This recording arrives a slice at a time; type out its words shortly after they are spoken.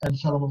And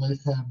Shalom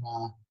Aleichem,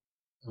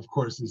 of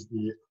course, is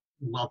the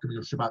welcoming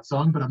of Shabbat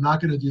song, but I'm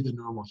not going to do the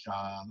normal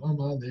Shalom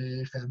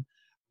Aleichem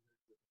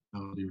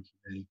melody, which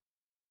you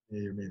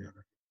may or may not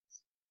recognize.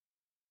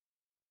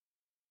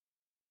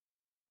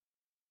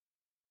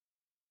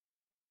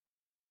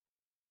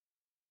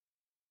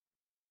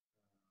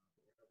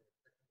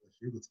 Let's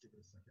give it a second.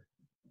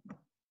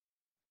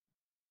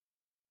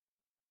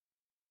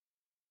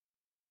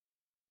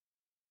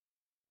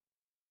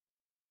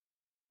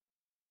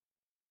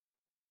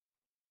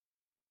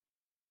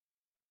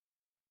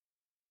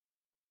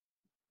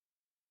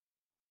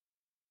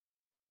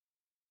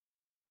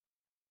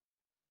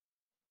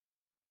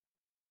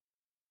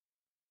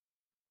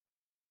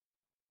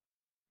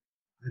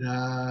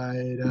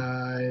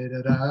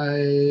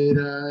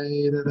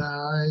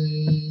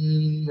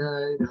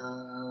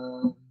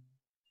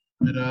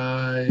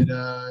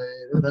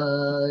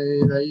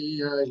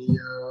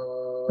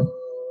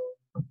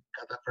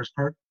 Got that first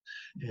part?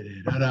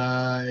 Here's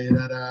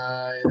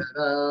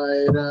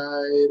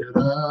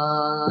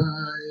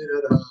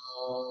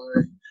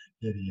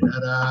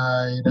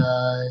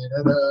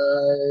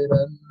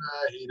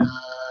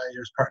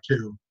part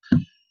two.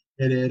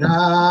 Got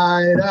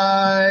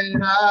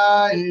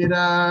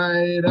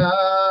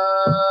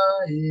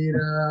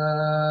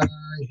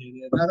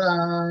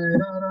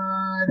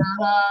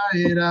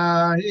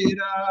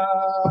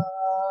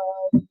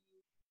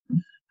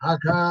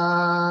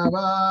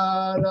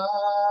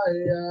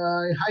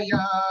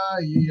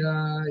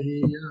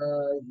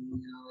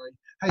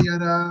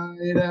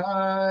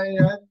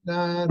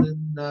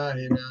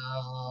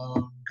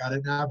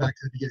it now? Back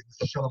to the beginning.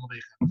 This is Shalom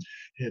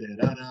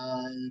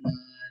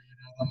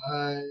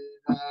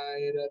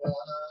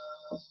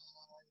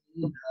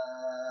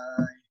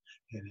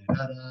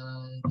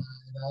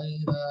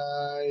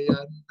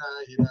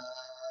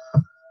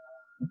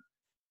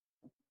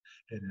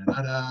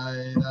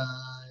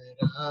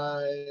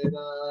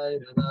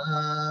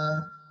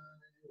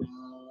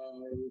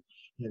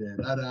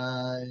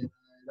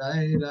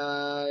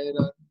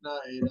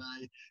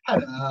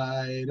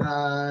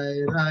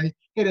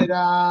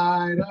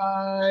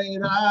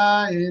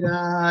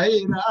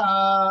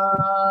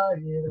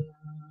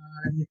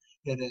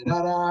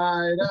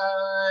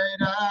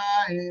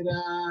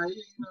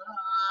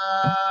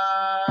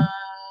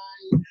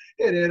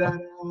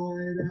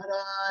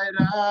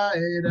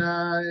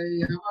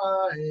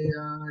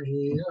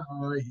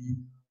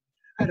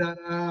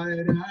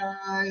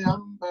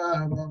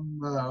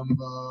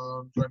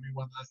Join me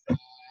one last time.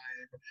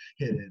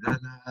 Hit it, nine,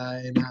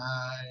 nine,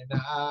 nine,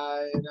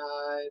 nine,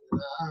 nine,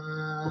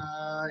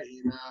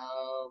 nine.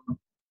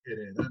 Hit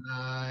it,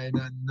 nine,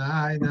 nine,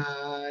 nine,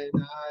 nine,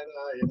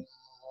 nine.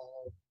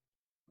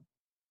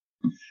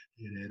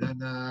 Hit it,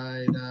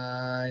 nine,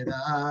 nine,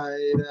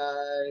 nine,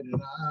 nine,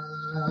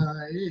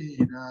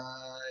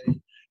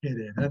 nine. Hit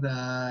it, nine,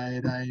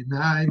 nine,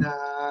 nine,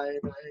 nine,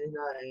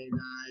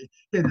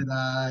 nine. Hit it,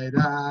 nine,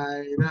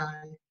 nine,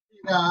 nine.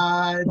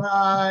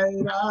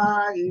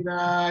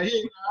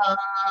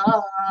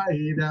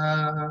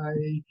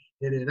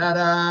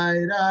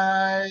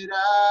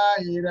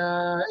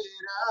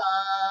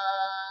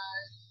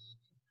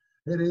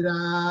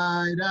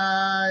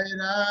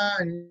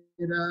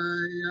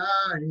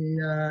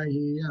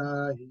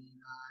 Hit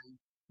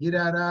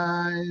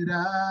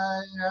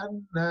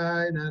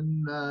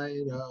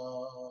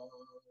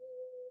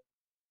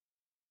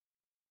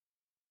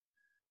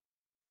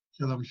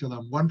Shalom,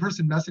 shalom. One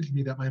person messaged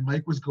me that my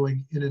mic was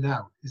going in and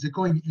out. Is it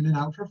going in and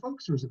out for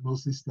folks, or is it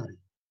mostly steady?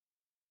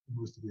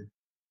 Most of you.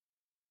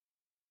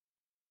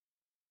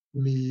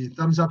 Give me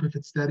thumbs up if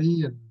it's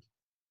steady and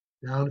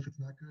down if it's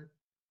not good.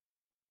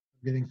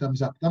 I'm getting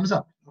thumbs up. Thumbs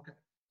up. Okay.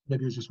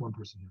 Maybe it was just one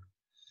person here.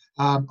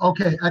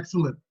 Okay,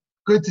 excellent.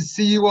 Good to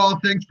see you all.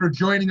 Thanks for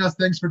joining us.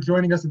 Thanks for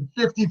joining us in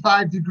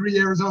 55-degree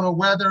Arizona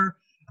weather.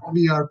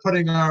 We are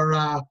putting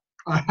our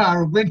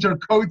winter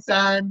coats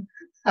on.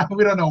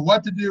 We don't know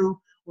what to do.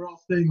 We're all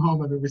staying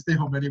home. I mean, we stay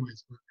home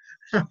anyways.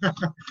 But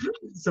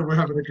so we're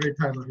having a great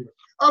time over here.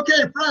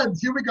 Okay, friends,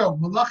 here we go.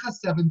 Malacha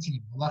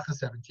 17. Malacha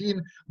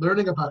 17,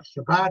 learning about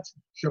Shabbat.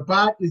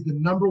 Shabbat is the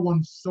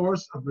 #1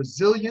 source of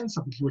resilience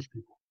of the Jewish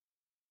people.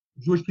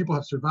 The Jewish people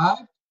have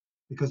survived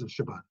because of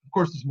Shabbat. Of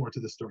course, there's more to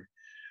the story.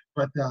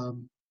 But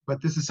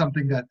this is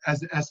something that,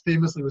 as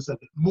famously was said,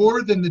 that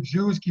more than the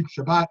Jews keep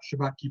Shabbat,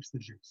 Shabbat keeps the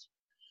Jews.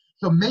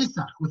 So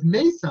Mesach, with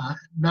Mesach,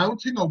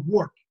 mounting a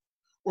warp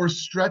or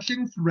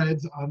stretching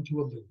threads onto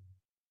a loom.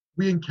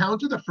 We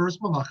encounter the first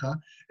malacha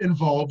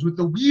involved with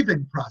the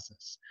weaving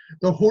process.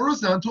 The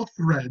horizontal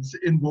threads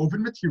in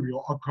woven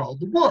material are called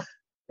the woof,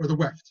 or the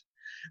weft,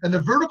 and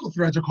the vertical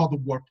threads are called the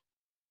warp.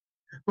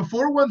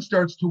 Before one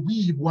starts to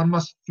weave, one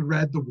must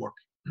thread the warp.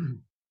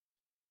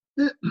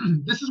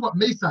 This is what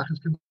Mesach is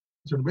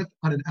concerned with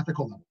on an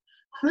ethical level,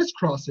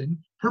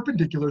 crisscrossing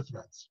perpendicular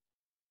threads.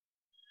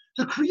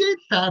 To create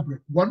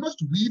fabric, one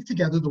must weave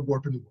together the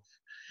warp and the woof.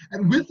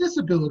 And with this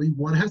ability,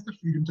 one has the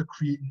freedom to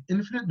create an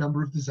infinite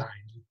number of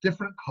designs with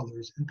different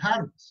colors and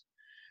patterns.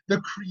 The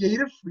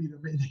creative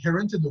freedom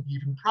inherent in the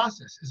weaving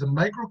process is a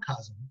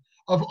microcosm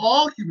of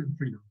all human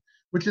freedom,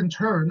 which in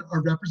turn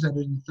are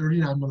represented in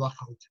 39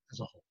 malachot as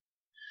a whole.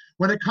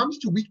 When it comes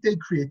to weekday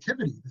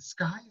creativity, the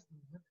sky is the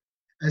limit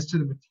as to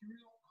the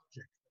material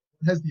object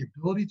that has the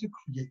ability to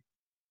create.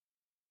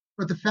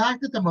 But the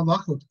fact that the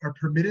malachot are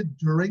permitted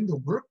during the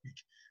work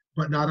week,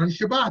 but not on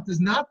Shabbat, does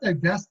not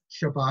divest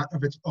Shabbat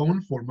of its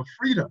own form of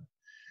freedom.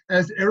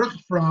 As Erich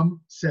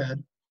Fromm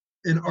said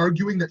in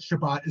arguing that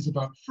Shabbat is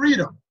about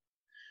freedom,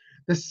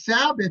 the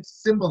Sabbath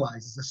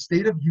symbolizes a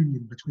state of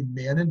union between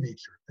man and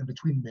nature and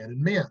between man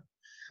and man.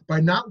 By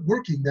not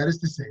working, that is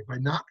to say, by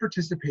not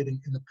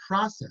participating in the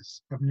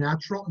process of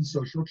natural and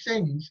social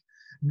change,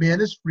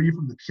 man is free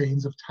from the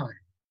chains of time,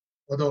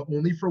 although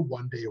only for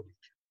one day a week.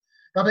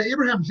 Rabbi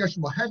Abraham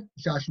Joshua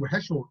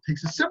Heschel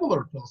takes a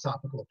similar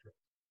philosophical approach.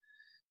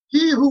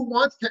 He who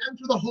wants to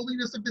enter the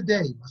holiness of the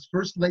day must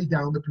first lay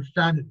down the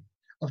profanity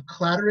of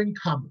clattering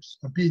commerce,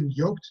 of being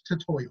yoked to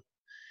toil.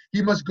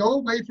 He must go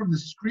away from the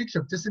screech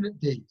of dissonant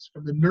days,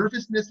 from the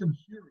nervousness and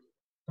fury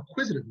of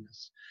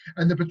acquisitiveness,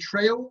 and the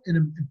betrayal in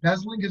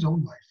embezzling his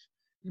own life.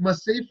 He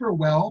must say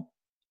farewell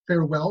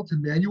to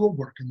manual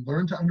work and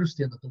learn to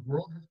understand that the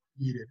world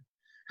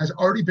has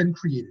already been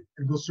created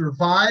and will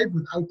survive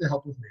without the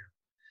help of man.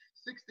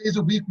 6 days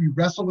a week we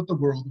wrestle with the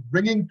world,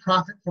 wringing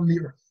profit from the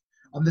earth.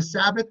 On the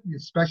Sabbath, we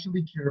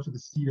especially care for the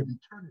seed of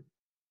eternity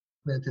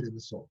planted in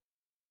the soul.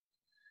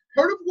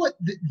 Part of what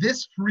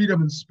this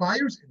freedom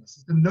inspires in us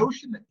is the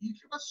notion that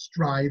each of us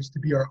strives to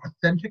be our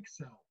authentic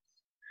selves.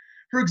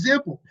 For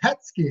example,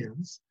 PET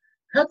scans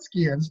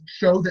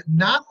show that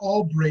not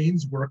all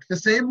brains work the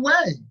same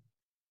way,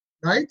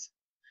 right?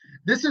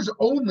 This is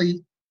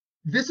only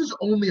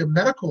a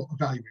medical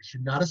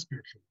evaluation, not a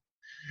spiritual.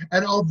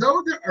 And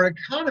although there are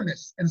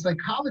economists and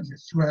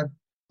psychologists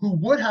who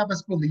would have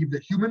us believe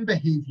that human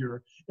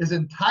behavior is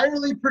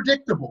entirely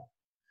predictable,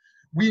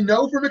 we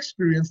know from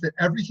experience that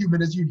every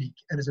human is unique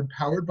and is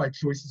empowered by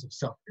choices of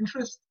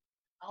self-interest,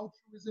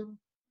 altruism,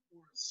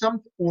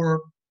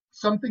 or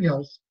something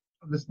else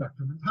on the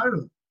spectrum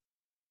entirely.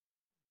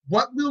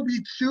 What will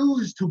we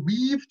choose to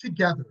weave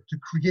together to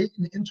create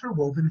an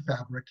interwoven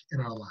fabric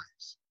in our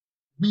lives?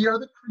 We are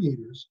the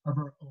creators of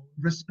our own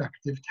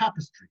respective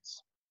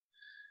tapestries.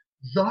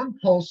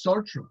 Jean-Paul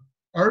Sartre,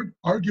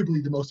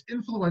 arguably the most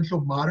influential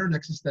modern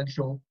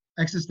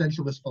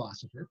existentialist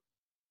philosopher,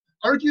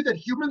 argued that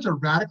humans are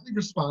radically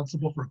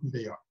responsible for who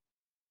they are.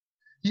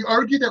 He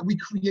argued that we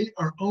create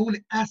our own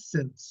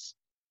essence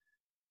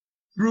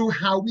through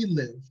how we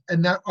live,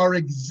 and that our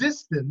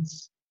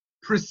existence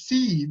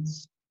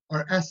precedes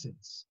our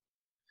essence,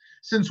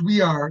 since we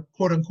are,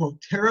 quote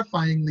unquote,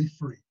 terrifyingly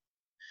free.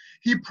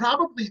 He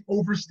probably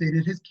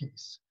overstated his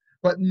case,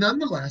 but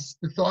nonetheless,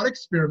 the thought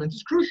experiment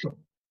is crucial.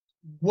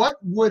 What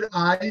would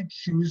I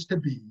choose to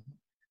be,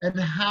 and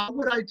how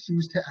would I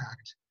choose to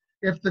act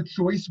if the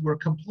choice were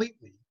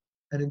completely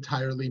and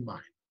entirely mine?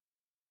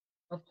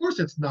 Of course,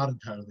 it's not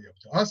entirely up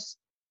to us,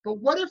 but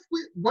what if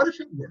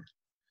it were?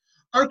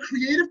 Our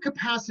creative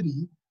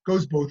capacity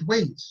goes both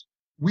ways.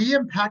 We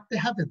impact the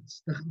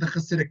heavens, the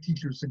Hasidic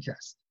teachers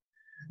suggest.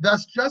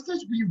 Thus, just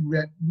as we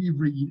read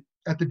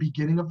at the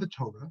beginning of the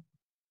Torah,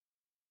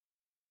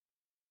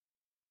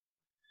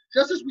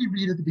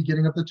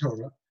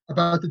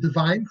 about the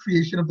divine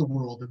creation of the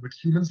world in which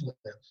humans live,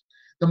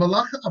 the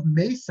Malacha of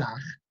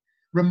Mesach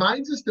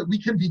reminds us that we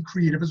can be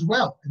creative as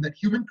well, and that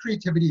human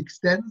creativity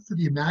extends to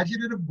the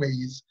imaginative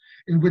ways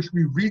in which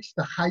we reach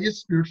the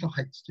highest spiritual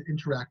heights to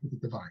interact with the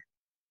divine.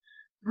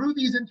 Through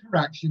these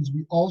interactions,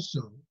 we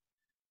also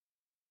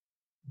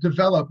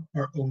develop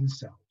our own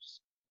selves.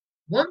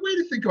 One way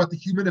to think about the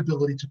human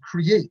ability to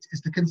create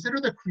is to consider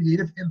the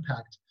creative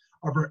impact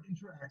of our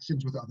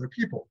interactions with other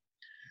people.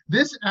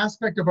 This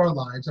aspect of our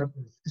lives on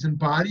earth is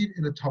embodied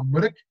in a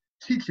Talmudic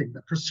teaching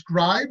that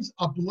prescribes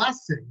a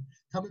blessing.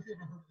 Tell me if you've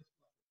ever heard this.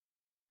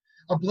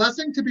 A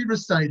blessing to be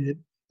recited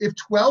if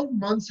 12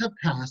 months have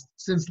passed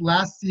since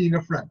last seeing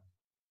a friend.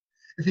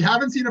 If you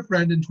haven't seen a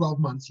friend in 12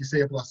 months, you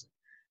say a blessing.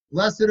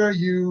 Blessed are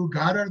you,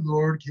 God our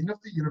Lord, King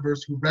of the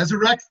universe, who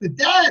resurrects the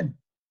dead.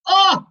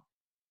 Oh,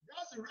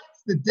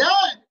 resurrects the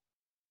dead.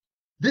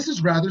 This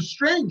is rather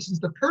strange, since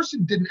the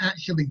person didn't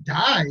actually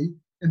die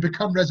and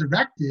become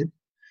resurrected.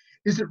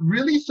 Is it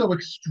really so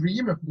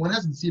extreme if one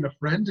hasn't seen a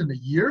friend in a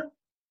year?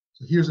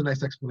 So here's a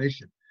nice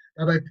explanation.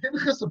 Rabbi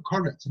Pinchas of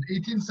Koretz, an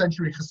 18th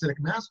century Hasidic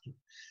master,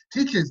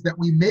 teaches that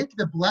we make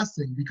the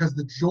blessing because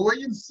the joy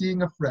in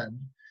seeing a friend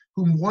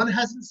whom one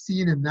hasn't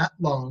seen in that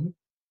long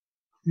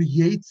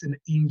creates an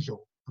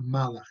angel, a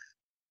malach.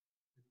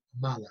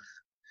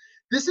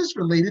 This is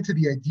related to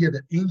the idea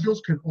that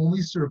angels can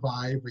only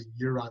survive a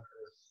year on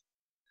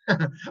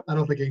earth. I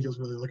don't think angels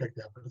really look like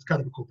that, but it's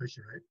kind of a cool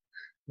picture, right?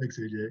 Thanks,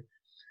 AJ.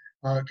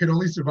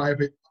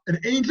 An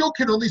angel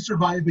can only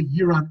survive a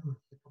year on earth.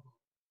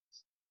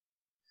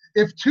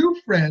 If two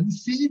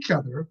friends see each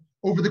other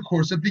over the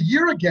course of the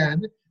year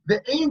again,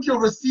 the angel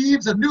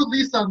receives a new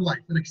lease on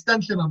life, an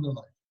extension on their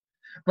life.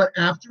 But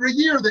after a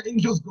year, the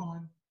angel's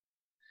gone.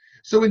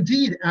 So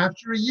indeed,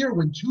 after a year,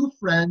 when two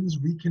friends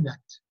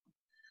reconnect,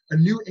 a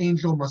new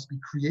angel must be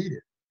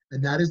created,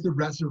 and that is the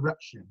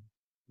resurrection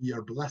we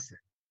are blessing.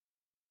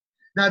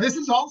 Now, this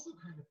is also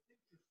kind of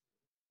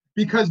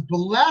Because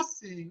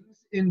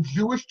blessings in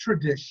Jewish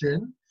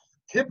tradition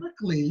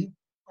typically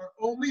are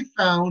only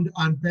found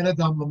on Ben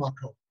Adam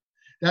L'Makom.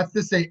 That's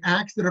to say,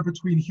 acts that are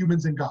between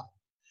humans and God.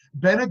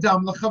 Ben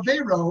Adam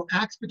L'Chavero,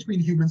 acts between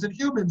humans and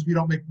humans, we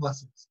don't make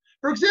blessings.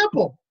 For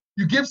example,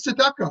 you give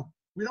tzedakah.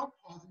 We don't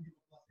pause and give a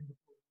blessing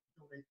before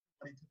we donate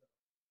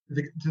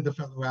money to the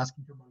fellow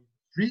asking for money in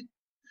the street.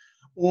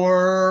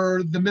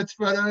 Or the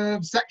mitzvah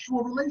of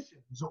sexual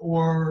relations,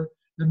 or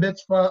the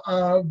mitzvah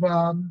of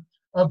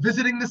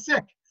visiting the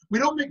sick. We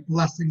don't make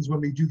blessings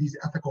when we do these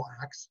ethical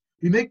acts.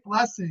 We make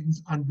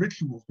blessings on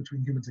rituals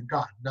between humans and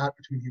God, not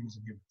between humans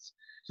and humans.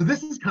 So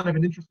this is kind of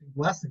an interesting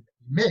blessing that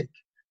we make,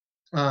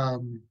 a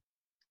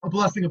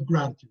blessing of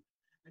gratitude.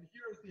 And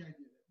here is the idea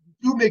that we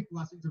do make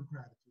blessings of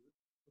gratitude,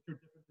 which are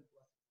different than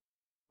blessings.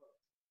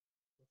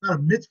 It's not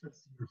a mitzvah to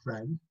see your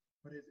friend,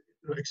 but it's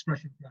an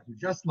expression of gratitude.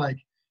 Just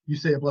like you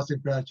say a blessing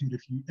of gratitude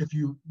if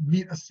you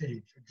meet a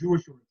sage, a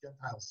Jewish or a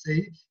Gentile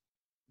sage,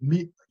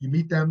 you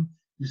meet them,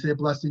 you say a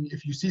blessing.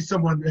 If you see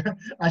someone,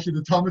 actually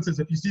the Talmud says,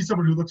 if you see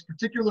someone who looks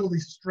particularly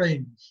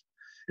strange,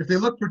 if they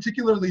look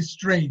particularly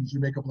strange, you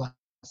make a blessing.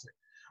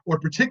 Or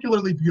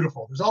particularly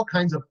beautiful. There's all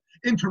kinds of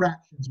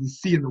interactions we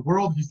see in the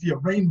world. You see a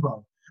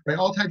rainbow, right?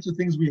 All types of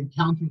things we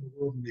encounter in the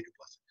world, we make a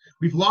blessing.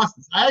 We've lost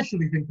this. I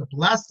actually think the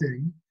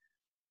blessing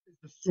is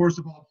the source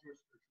of all pure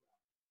spirituality.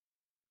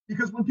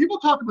 Because when people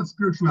talk about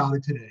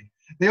spirituality today,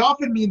 they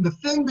often mean the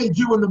thing they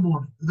do in the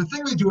morning, the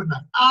thing they do at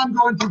night. I'm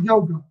going to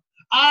yoga.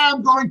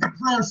 I'm going to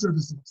prayer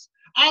services.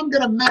 I'm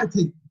going to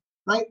meditate,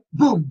 right?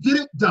 Boom, get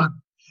it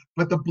done.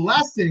 But the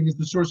blessing is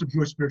the source of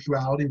Jewish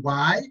spirituality.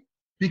 Why?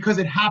 Because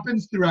it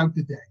happens throughout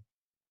the day.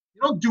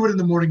 You don't do it in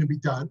the morning and be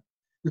done.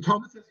 The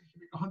Talmud says you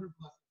should make 100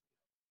 blessings.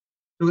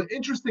 So what's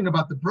interesting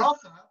about the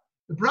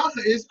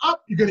bracha is,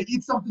 you're going to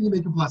eat something, you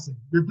make a blessing.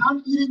 You're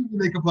done eating, you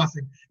make a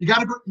blessing. You got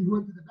to go, you go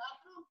into the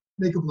bathroom,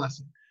 make a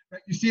blessing.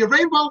 Right? You see a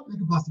rainbow,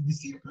 make a blessing. You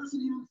see a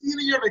person you don't see in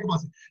a year, make a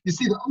blessing. You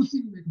see the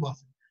ocean, you make a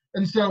blessing.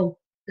 And so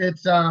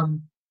it's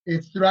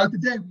throughout the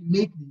day, we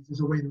make these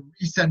as a way to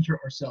recenter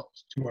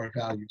ourselves to our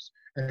values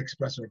and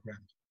express our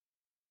gratitude.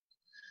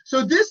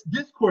 So this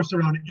discourse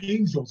around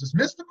angels is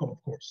mystical,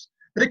 of course,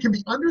 but it can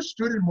be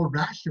understood in more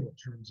rational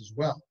terms as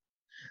well.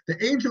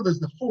 The angel is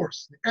the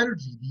force, the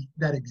energy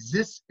that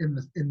exists in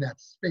that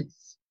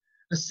space,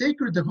 a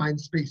sacred divine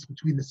space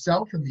between the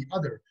self and the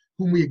other,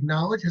 whom we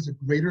acknowledge has a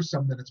greater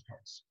sum than its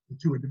parts, the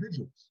two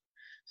individuals.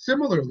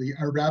 Similarly,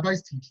 our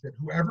rabbis teach that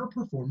whoever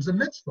performs a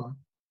mitzvah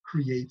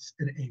creates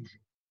an angel.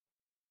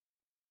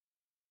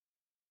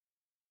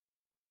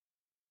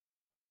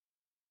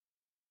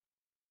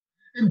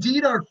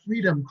 Indeed, our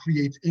freedom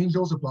creates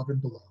angels above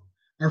and below.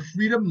 Our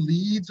freedom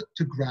leads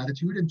to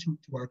gratitude and to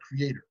our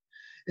Creator.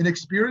 In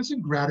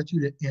experiencing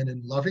gratitude and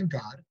in loving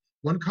God,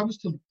 one comes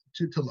to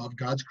love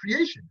God's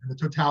creation and the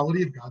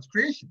totality of God's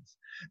creations.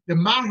 The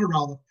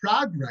Maharal of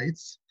Prague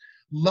writes,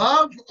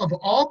 love of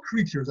all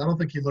creatures, I don't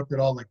think he looked at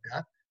all like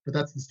that, but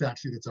that's the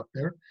statue that's up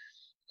there.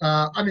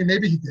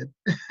 Maybe he did.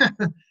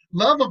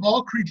 Love of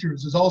all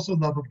creatures is also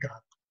love of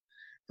God.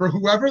 For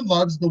whoever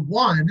loves the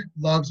one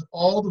loves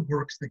all the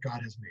works that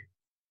God has made.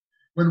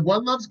 When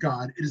one loves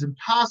God, it is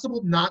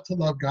impossible not to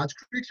love God's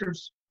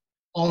creatures.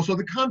 Also,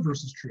 the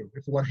converse is true.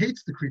 If one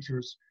hates the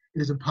creatures,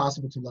 it is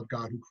impossible to love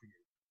God who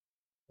created.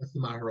 That's the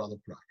Maharal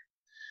of Prague.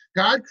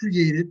 God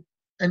created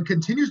and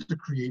continues to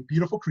create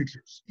beautiful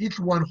creatures, each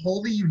one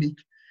wholly unique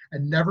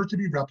and never to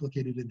be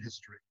replicated in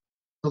history.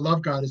 To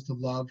love God is to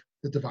love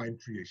the divine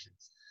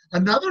creations.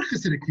 Another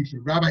Hasidic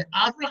teacher, Rabbi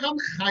Avraham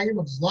Chaim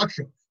of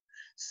Zlotchov,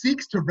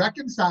 seeks to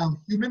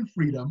reconcile human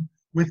freedom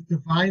with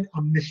divine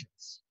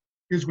omniscience.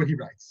 Here's what he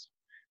writes.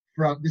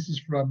 This is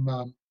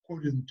from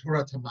quoted in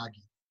Torah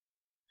Tamagi.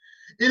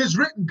 It is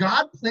written,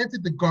 God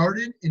planted the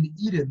garden in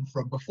Eden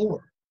from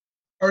before.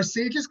 Our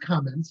sages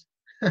comment,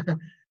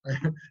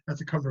 that's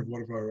a cover of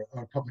one of our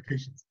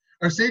publications.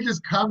 Our sages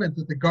comment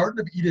that the Garden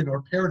of Eden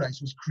or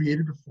paradise was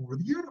created before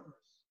the universe.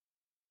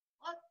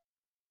 What?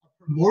 A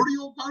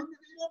primordial Garden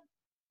of Eden?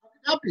 How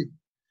could that be?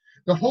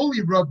 The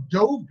holy Rav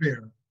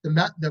Dovber,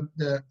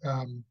 the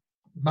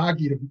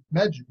Maggid of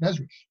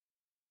Mezrich,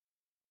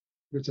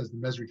 it says the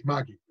Mezrich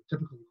Maggid,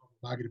 typically called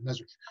the Maggid of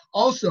Mezrich.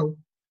 Also,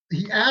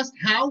 he asked,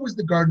 how was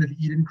the Garden of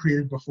Eden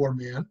created before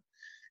man?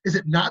 Is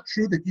it not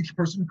true that each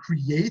person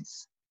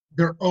creates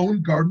their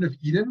own Garden of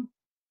Eden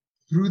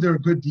through their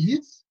good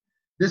deeds?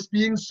 This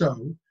being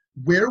so,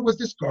 where was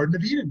this Garden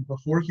of Eden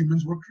before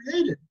humans were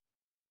created?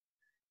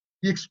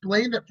 He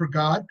explained that for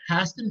God,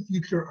 past and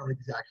future are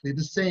exactly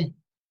the same.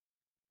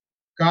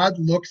 God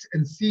looks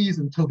and sees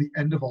until the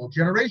end of all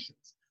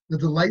generations. The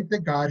delight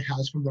that God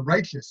has from the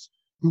righteous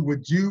who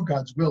would do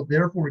God's will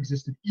therefore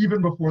existed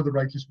even before the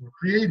righteous were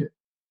created.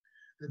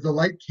 The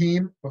delight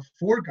came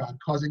before God,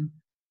 causing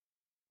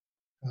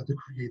to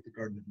create the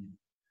Garden of Eden.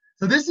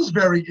 So this is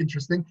very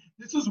interesting.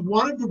 This is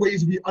one of the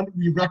ways we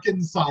address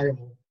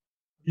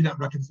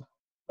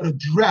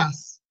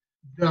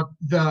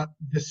the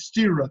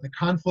stira, the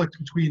conflict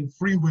between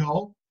free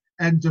will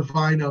and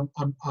divine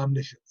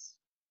omniscience.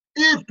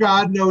 If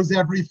God knows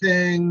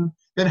everything,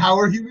 then how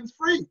are humans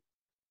free?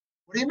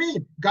 What do you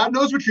mean? God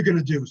knows what you're going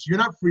to do, so you're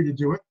not free to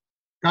do it.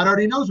 God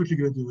already knows what you're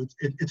going to do.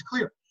 It's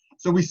clear.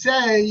 So we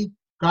say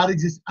God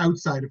exists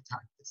outside of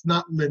time. It's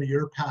not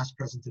linear, past,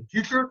 present, and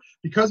future.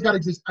 Because God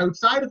exists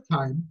outside of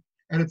time,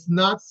 and it's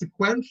not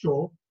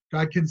sequential,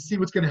 God can see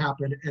what's going to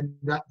happen, and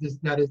that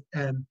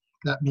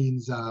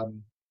means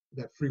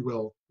that free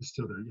will is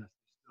still there. Yes,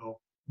 still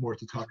more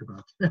to talk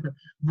about.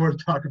 More to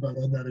talk about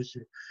on that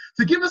issue.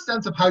 To give a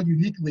sense of how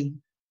uniquely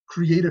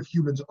creative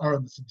humans are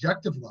on the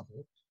subjective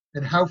level,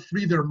 and how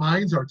free their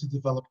minds are to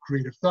develop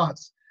creative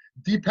thoughts,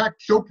 Deepak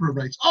Chopra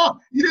writes, oh,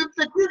 you didn't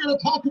think we were going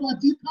to talk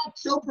about Deepak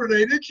Chopra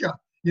today, did you?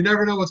 You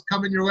never know what's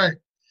coming your way.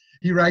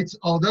 He writes,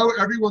 although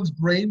everyone's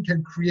brain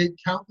can create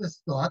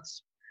countless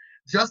thoughts,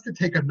 just to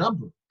take a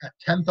number, at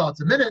 10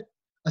 thoughts a minute,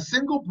 a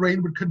single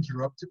brain would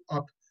conjure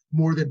up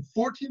more than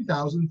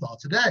 14,000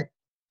 thoughts a day,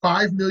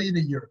 5 million a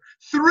year,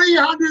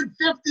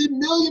 350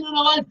 million in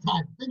a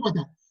lifetime. Think about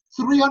that.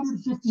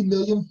 350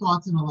 million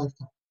thoughts in a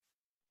lifetime.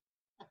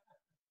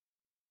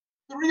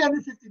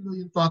 350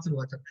 million thoughts in a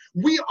lifetime.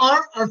 We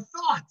are our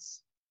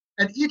thoughts,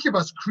 and each of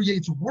us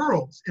creates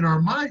worlds in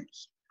our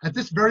minds. At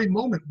this very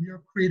moment, we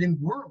are creating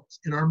worlds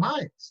in our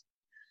minds.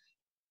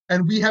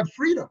 And we have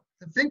freedom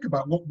to think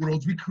about what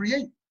worlds we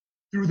create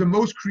through the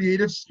most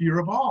creative sphere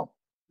of all,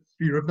 the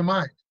sphere of the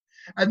mind.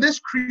 And this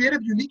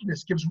creative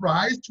uniqueness gives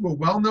rise to a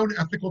well-known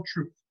ethical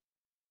truth.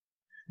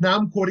 Now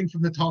I'm quoting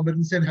from the Talmud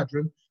and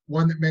Sanhedrin,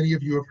 one that many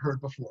of you have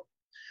heard before.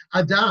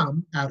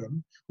 Adam,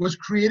 was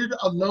created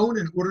alone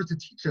in order to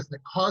teach us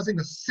that causing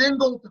a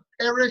single to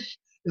perish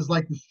is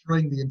like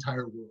destroying the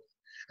entire world.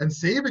 And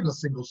saving a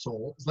single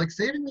soul is like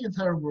saving the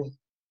entire world.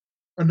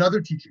 Another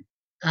teaching,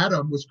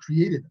 Adam was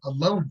created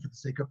alone for the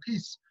sake of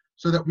peace,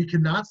 so that we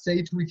cannot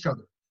say to each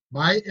other,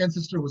 my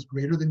ancestor was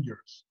greater than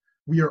yours.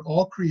 We are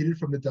all created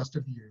from the dust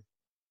of the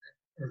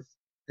earth,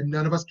 and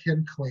none of us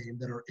can claim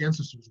that our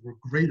ancestors were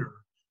greater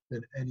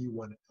than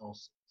anyone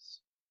else's.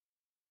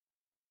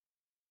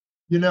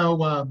 You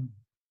know,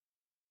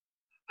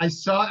 I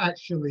saw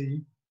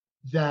actually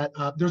that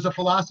there's a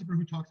philosopher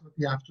who talks about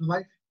the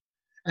afterlife,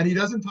 and he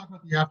doesn't talk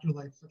about the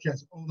afterlife such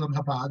as Olam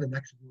Haba, the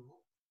next world,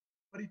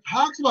 but he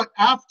talks about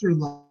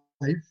afterlife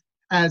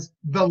as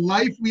the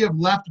life we have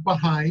left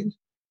behind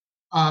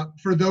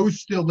for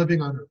those still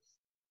living on Earth.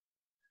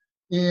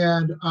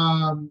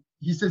 And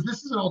he says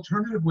this is an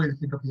alternative way to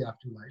think of the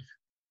afterlife,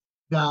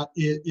 that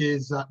it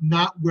is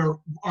not where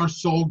our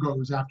soul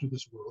goes after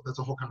this world. That's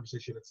a whole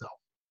conversation itself.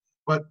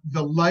 But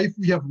the life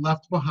we have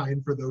left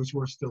behind for those who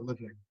are still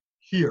living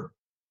here,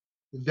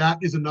 that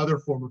is another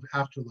form of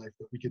afterlife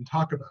that we can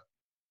talk about,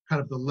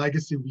 kind of the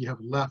legacy we have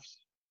left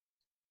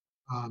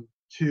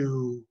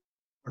to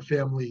our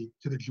family,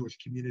 to the Jewish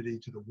community,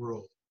 to the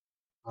world,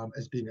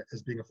 as being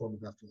a form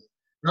of afterlife.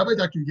 Rabbi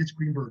Dr. Yitzhak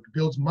Greenberg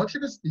builds much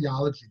of his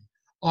theology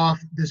off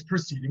this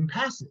preceding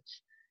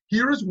passage.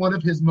 Here is one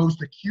of his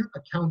most acute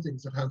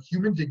accountings of how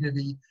human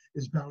dignity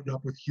is bound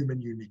up with human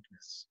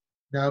uniqueness.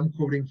 Now I'm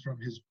quoting from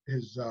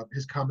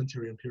his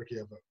commentary on Pirkei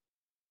Avot.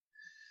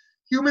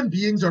 Human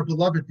beings are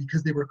beloved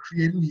because they were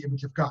created in the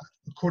image of God,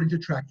 according to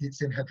Tractate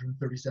Sanhedrin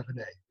 37a,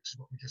 which is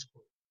what we just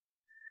quoted.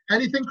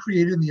 Anything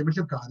created in the image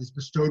of God is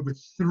bestowed with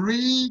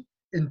three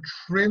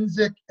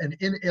intrinsic and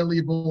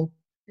inalienable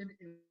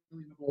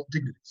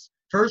dignities.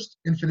 First,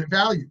 infinite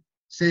value.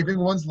 Saving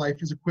one's life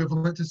is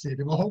equivalent to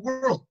saving a whole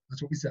world.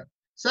 That's what we said.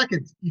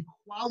 Second,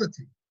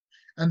 equality.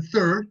 And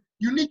third,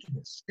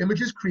 uniqueness.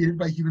 Images created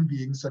by human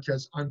beings, such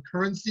as on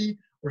currency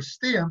or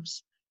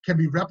stamps, can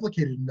be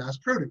replicated in mass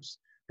produce.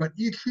 But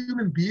each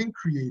human being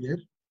created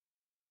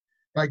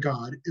by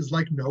God is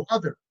like no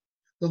other.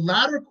 The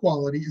latter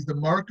quality is the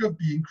mark of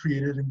being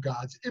created in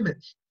God's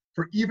image,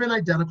 for even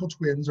identical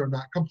twins are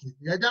not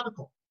completely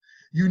identical.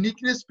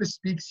 Uniqueness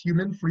bespeaks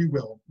human free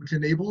will, which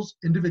enables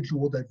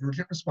individual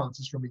divergent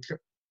responses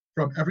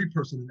from every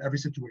person in every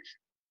situation.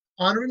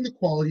 Honoring the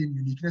quality and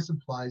uniqueness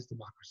implies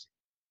democracy.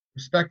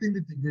 Respecting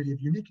the dignity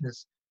of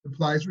uniqueness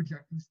implies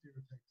rejecting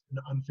stereotypes and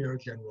unfair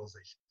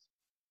generalizations.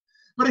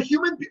 But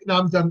now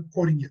I'm done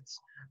quoting Yitz.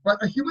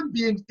 But a human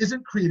being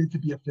isn't created to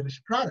be a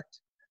finished product.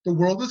 The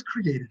world is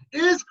created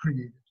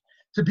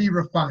to be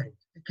refined.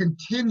 It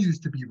continues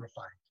to be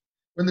refined.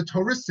 When the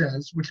Torah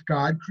says, which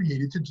God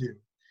created to do,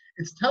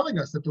 it's telling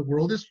us that the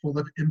world is full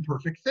of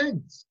imperfect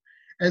things.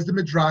 As the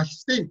Midrash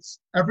states,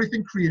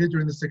 everything created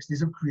during the 6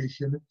 days of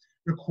creation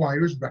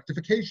requires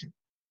rectification.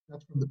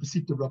 That's from the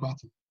Pesachta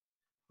Rabbati.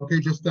 Okay,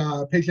 just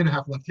a page and a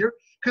half left here.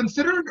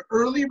 Consider an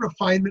early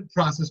refinement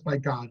process by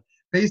God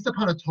based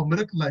upon a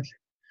Talmudic legend,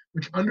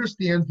 which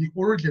understands the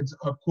origins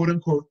of, quote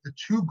unquote, the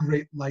two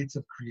great lights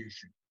of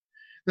creation.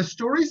 The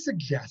story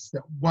suggests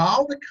that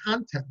while the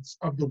contents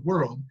of the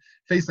world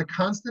face a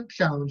constant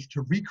challenge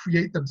to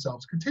recreate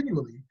themselves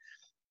continually,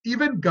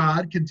 even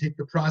God can take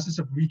the process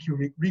of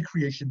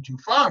recreation too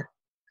far.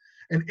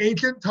 An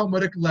ancient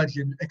Talmudic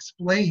legend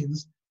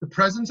explains the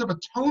presence of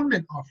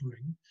atonement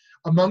offering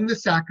among the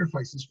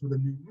sacrifices for the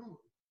new moon,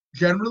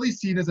 generally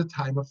seen as a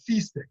time of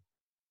feasting.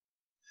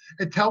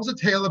 It tells a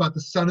tale about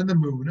the sun and the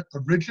moon,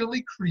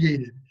 originally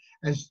created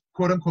as,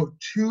 quote unquote,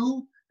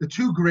 the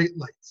two great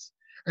lights.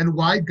 and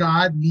why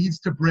God needs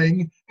to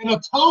bring an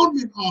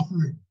atonement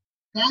offering.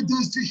 God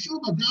does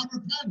teshuvah, God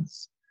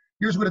repents.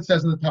 Here's what it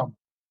says in the Talmud,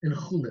 in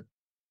Chulin.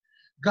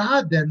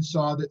 God then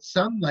saw that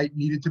sunlight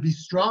needed to be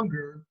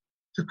stronger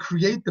to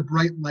create the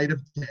bright light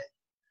of day,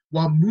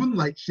 while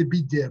moonlight should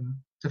be dim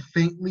to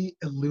faintly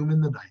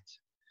illumine the night.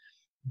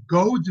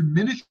 Go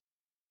diminish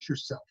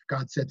yourself,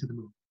 God said to the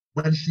moon.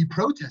 When she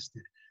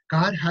protested,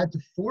 God had to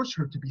force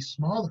her to be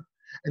smaller,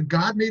 and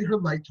God made her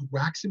light to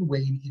wax and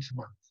wane each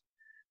month.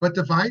 But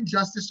divine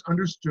justice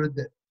understood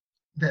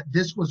that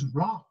this was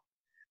wrong,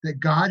 that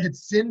God had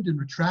sinned in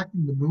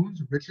retracting the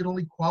moon's original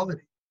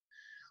equality.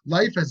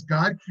 Life as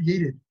God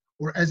created,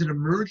 or as it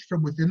emerged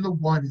from within the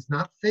one, is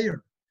not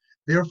fair.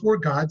 Therefore,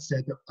 God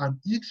said that on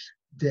each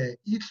day,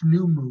 each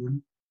new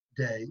moon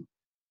day,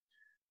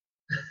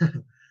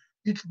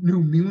 each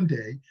new moon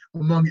day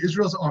among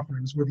Israel's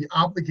offerings were the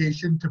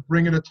obligation to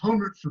bring an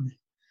atonement for me,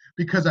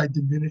 because I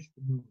diminished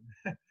the moon.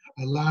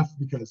 I laughed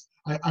because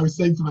I was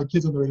saying to my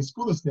kids on the way to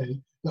school this day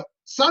that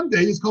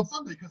Sunday is called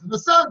Sunday because of the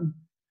sun,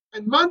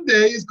 and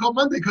Monday is called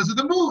Monday because of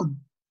the moon.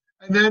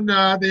 And then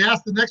they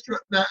asked the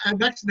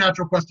next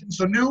natural question,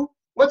 so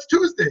what's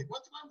Tuesday?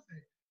 What's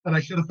Wednesday? And I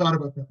should have thought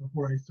about that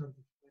before I started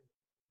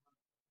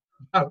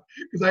explaining,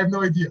 because I have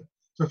no idea.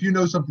 So if you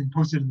know something,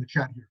 post it in the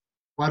chat here.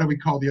 Why do we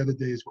call the other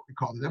days what we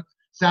call them?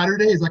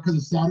 Saturday, is that because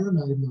of Saturn?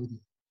 I have no idea.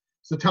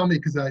 So tell me,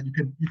 because you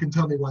can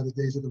tell me why the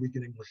days of the week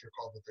in English are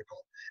called what they're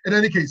called. In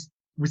any case,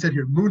 we said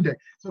here, moon day.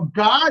 So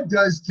God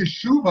does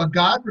teshuvah,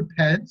 God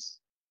repents.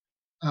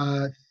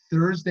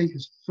 Thursday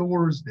is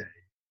Thor's day.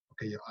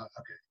 Okay, yeah,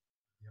 okay.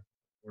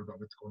 Worry about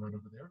what's going on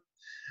over there.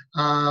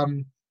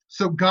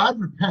 So God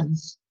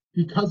repents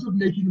because of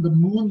making the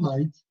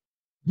moonlight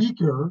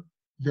weaker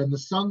than the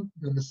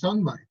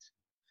sunlight,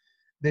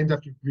 named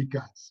after Greek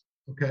gods.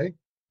 Okay,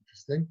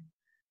 interesting.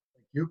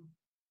 Thank you.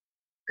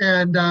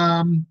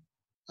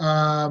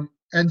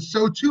 And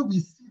so too we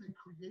see that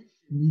creation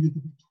needed to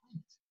be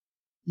tweaked,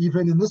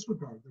 even in this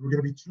regard. There were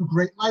going to be two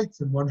great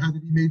lights, and one had to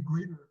be made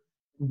greater,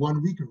 and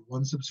one weaker,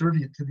 one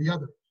subservient to the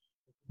other.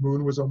 The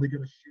moon was only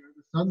going to share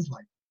the sun's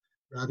light,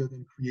 rather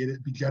than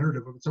be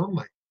generative of its own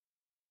light.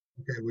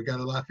 Okay, we got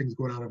a lot of things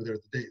going on over there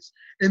at the days.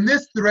 In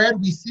this thread,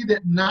 we see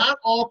that not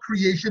all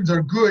creations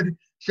are good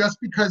just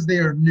because they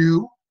are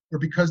new or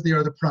because they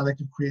are the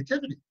product of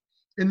creativity.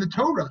 In the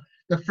Torah,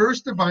 the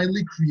first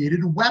divinely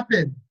created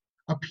weapon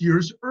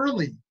appears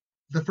early.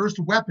 The first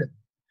weapon,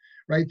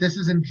 right? This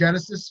is in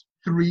Genesis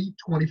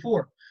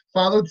 3:24,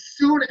 followed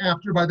soon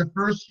after by the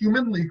first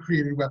humanly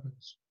created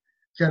weapons.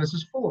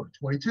 Genesis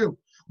 4:22.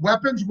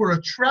 Weapons were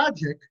a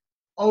tragic,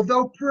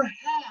 although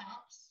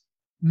perhaps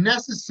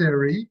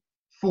necessary,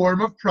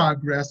 form of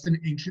progress in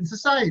ancient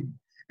society,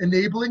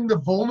 enabling the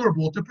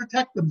vulnerable to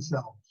protect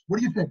themselves. What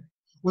do you think?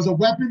 Was a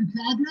weapon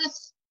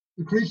progress?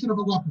 The creation of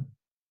a weapon.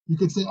 You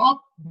could say, oh,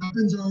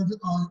 weapons are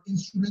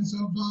instruments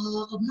of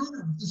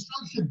murder, of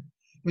destruction.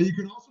 But you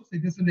could also say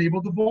this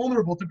enabled the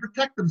vulnerable to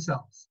protect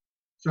themselves.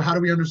 So how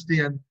do we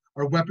understand,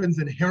 are weapons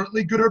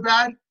inherently good or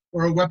bad,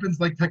 or are weapons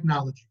like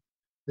technology?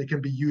 They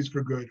can be used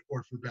for good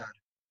or for bad.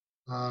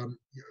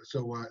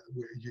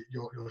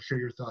 You'll share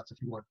your thoughts if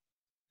you want.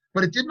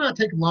 But it did not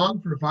take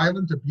long for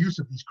violent abuse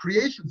of these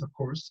creations, of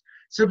course.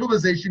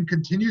 Civilization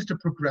continues to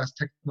progress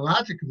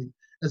technologically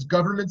as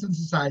governments and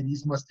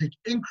societies must take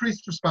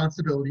increased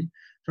responsibility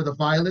for the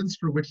violence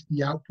for which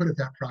the output of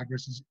that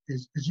progress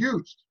is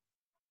used.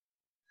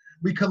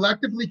 We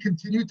collectively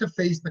continue to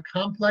face the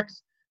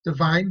complex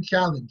divine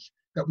challenge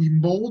that we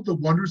mold the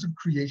wonders of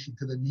creation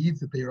to the needs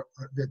that they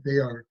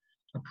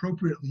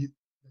appropriately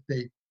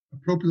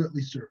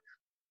serve.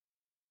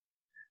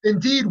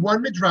 Indeed,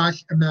 one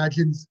midrash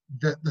imagines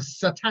the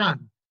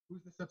Satan.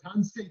 Who's the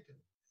Satan? Satan.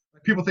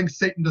 People think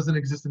Satan doesn't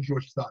exist in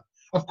Jewish thought.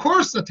 Of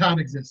course Satan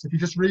exists. If you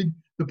just read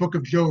the book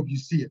of Job, you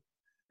see it,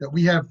 that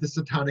we have the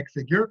satanic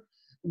figure.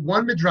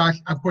 One midrash,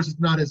 of course, it's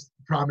not as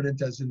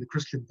prominent as in the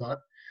Christian thought.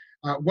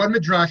 One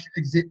midrash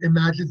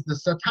imagines the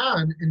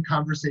Satan in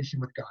conversation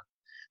with God.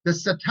 The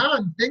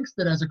Satan thinks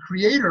that as a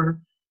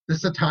creator, the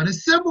Satan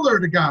is similar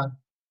to God,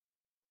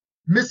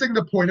 missing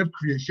the point of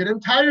creation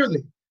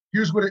entirely.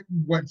 Here's what it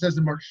says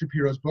in Mark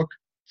Shapiro's book,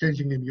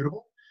 Changing the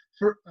Immutable.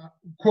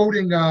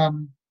 Quoting,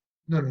 no,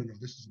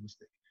 this is a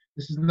mistake.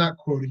 This is not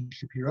quoting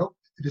Shapiro.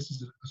 This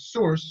is a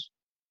source,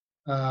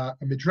 a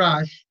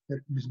midrash that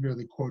was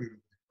merely quoted.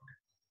 Okay.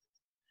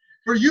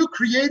 For you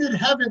created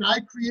heaven, I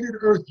created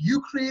earth.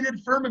 You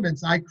created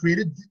firmaments, I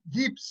created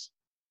deeps.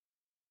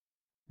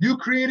 You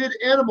created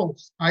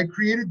animals, I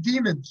created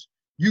demons.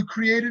 You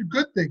created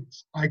good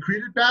things, I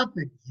created bad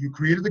things. You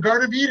created the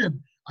Garden of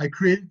Eden, I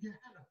created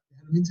Gehenna.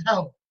 Gehenna means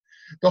hell.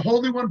 The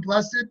Holy One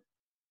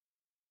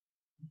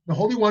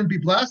be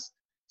blessed,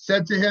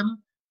 said to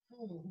him,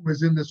 who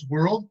was in this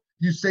world,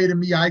 you say to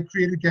me, I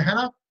created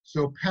Gehenna,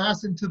 so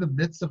pass into the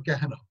midst of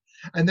Gehenna.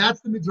 And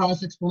that's the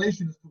Midrash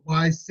explanation as to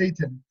why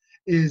Satan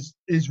is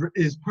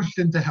pushed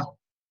into hell,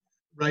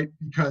 right?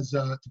 Because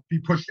to be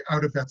pushed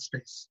out of that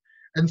space.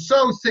 And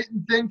so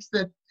Satan thinks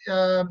that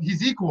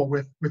he's equal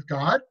with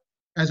God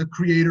as a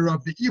creator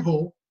of the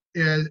evil,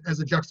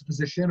 as a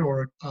juxtaposition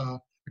or a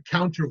a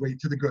counterweight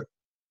to the good.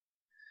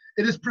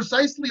 It is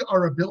precisely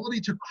our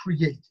ability to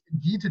create,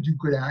 indeed to do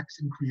good acts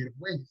in creative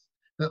ways,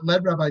 that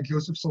led Rabbi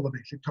Joseph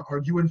Soloveitchik to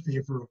argue in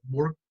favor of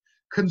more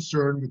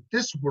concern with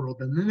this world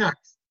than the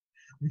next.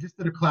 We just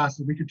did a class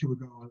a week or two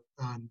ago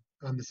on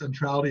the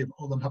centrality of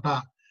Olam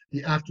Haba,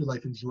 the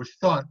afterlife in Jewish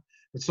thought.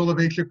 But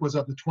Soloveitchik was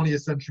of the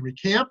 20th century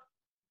camp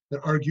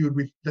that argued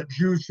that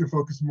Jews should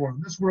focus more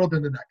on this world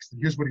than the next.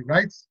 And here's what he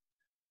writes.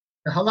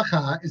 The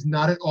halakha is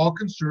not at all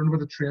concerned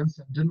with a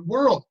transcendent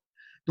world.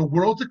 The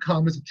world to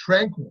come is a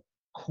tranquil,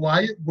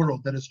 quiet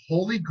world that is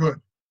wholly good,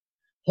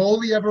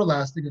 wholly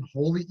everlasting, and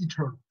wholly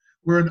eternal,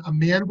 wherein a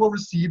man will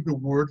receive the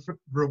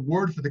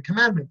reward for the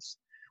commandments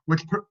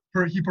which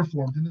he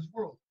performed in this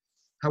world.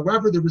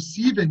 However, the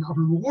receiving of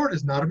a reward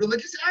is not a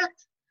religious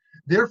act.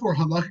 Therefore,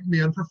 halachic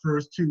man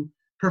prefers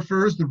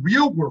the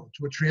real world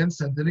to a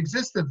transcendent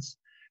existence,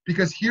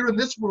 because here in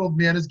this world,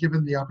 man is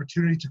given the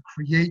opportunity to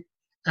create,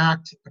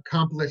 act,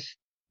 accomplish,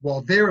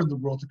 while there in the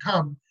world to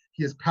come,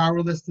 he is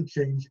powerless to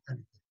change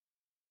anything.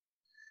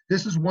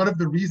 This is one of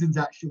the reasons,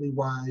 actually,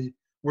 why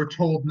we're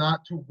told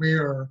not to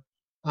wear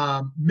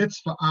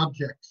mitzvah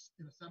objects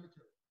in a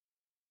cemetery,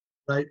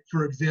 right?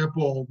 For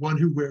example, one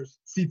who wears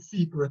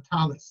tzitzit or a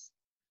talis,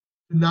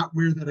 to not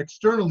wear that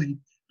externally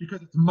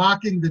because it's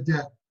mocking the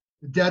dead.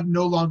 The dead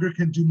no longer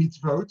can do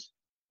mitzvot,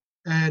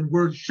 and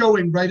we're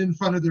showing right in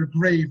front of their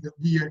grave that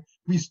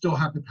we still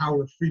have the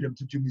power of freedom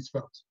to do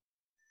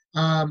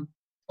mitzvot.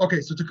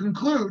 Okay, so to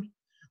conclude,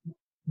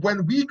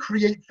 when we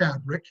create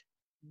fabric,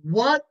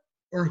 what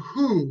or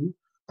who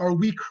are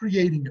we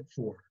creating it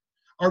for?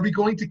 Are we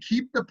going to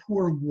keep the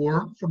poor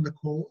warm from the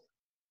cold?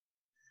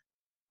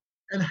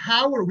 And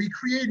how are we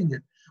creating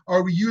it?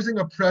 Are we using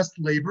oppressed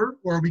labor,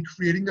 or are we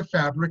creating the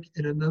fabric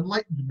in an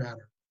enlightened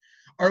manner?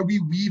 Are we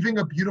weaving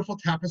a beautiful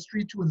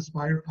tapestry to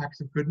inspire acts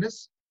of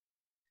goodness?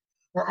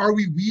 Or are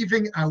we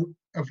weaving out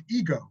of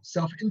ego,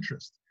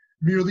 self-interest,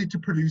 merely to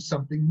produce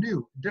something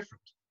new,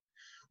 different?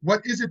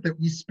 What is it that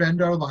we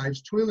spend our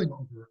lives toiling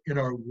over in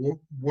our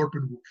warp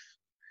and woof?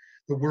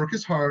 The work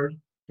is hard,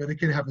 but it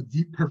can have a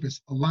deep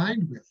purpose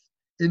aligned with,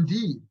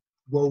 indeed,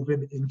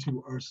 woven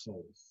into our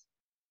souls.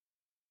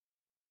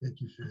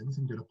 Thank you, friends.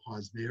 I'm going to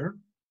pause there,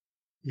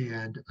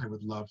 and I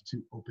would love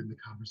to open the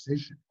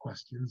conversation,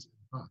 questions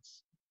and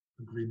thoughts,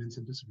 agreements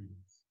and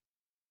disagreements.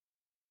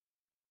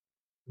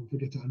 Don't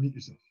forget to unmute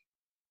yourself.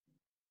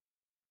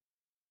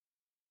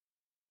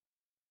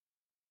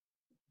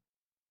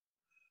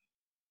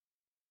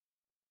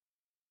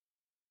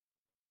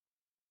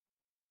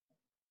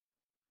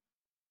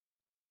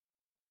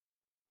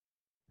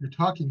 You're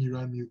talking, you're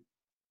on mute.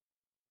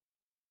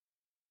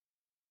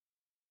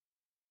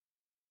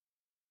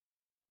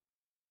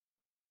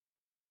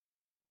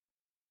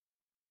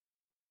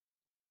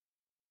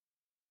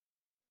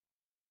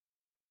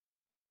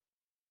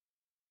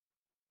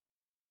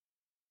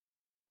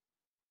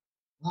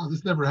 Wow,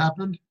 this never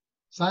happened.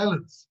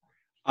 Silence.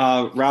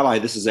 Rabbi,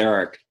 this is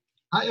Eric.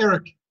 Hi,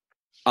 Eric.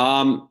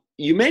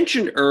 You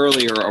mentioned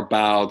earlier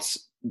about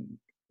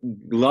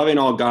loving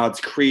all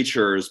God's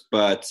creatures,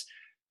 but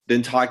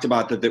then talked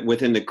about that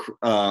within the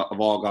of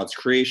all God's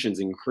creations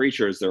and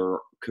creatures, there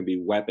could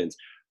be weapons.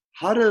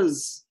 How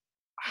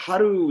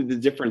do the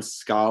different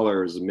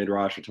scholars,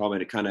 Midrash or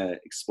Talmud, kind of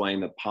explain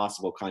the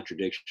possible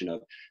contradiction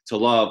of to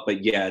love,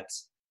 but yet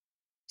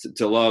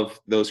to love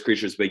those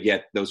creatures, but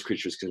yet those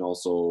creatures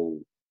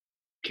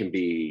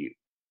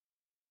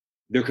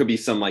there could be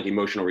some like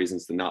emotional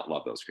reasons to not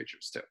love those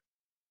creatures too.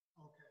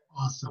 Okay,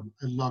 awesome.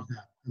 I love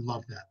that. I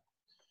love that.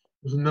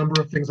 There's a number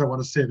of things I want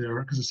to say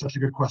there because it's such a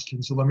good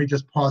question. So let me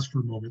just pause for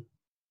a moment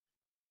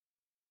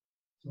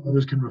so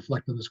others can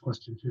reflect on this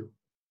question too.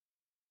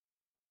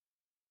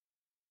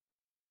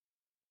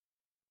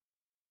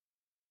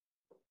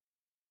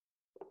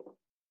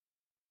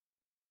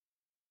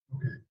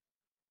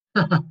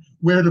 Okay.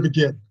 Where to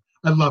begin?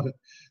 I love it.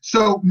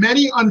 So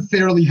many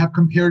unfairly have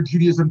compared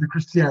Judaism to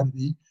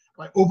Christianity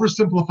by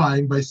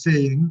oversimplifying by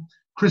saying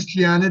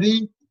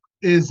Christianity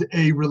is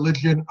a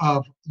religion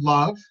of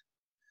love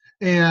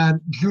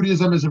and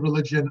Judaism is a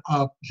religion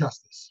of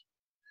justice.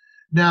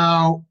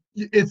 Now,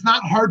 it's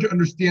not hard to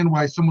understand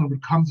why someone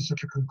would come to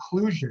such a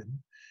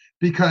conclusion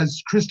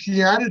because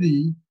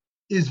Christianity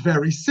is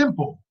very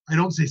simple. I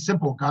don't say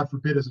simple, God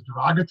forbid, as a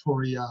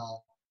derogatory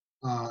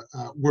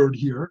word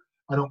here.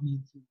 I don't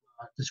mean to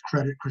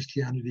discredit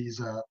Christianity's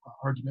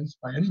arguments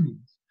by any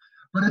means,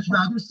 but it's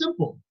rather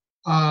simple.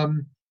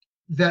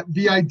 That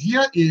the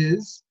idea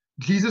is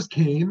Jesus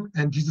came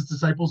and Jesus'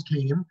 disciples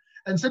came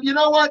and said, you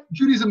know what,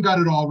 Judaism got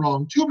it all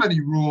wrong. Too many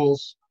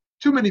rules,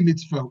 too many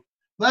mitzvot.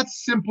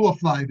 Let's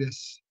simplify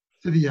this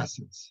to the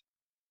essence.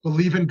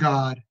 Believe in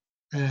God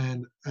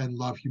and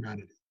love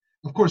humanity.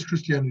 Of course,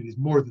 Christianity is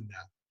more than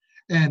that.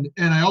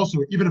 And I also,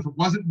 even if it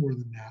wasn't more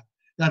than that,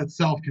 that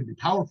itself can be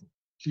powerful.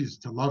 Jesus,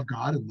 to love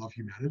God and love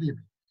humanity. I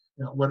mean,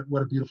 you know,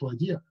 what a beautiful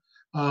idea.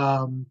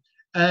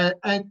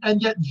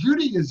 And yet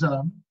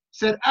Judaism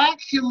said,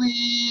 actually,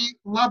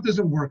 love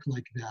doesn't work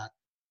like that.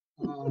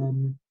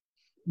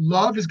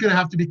 Love is going to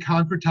have to be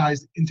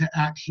concretized into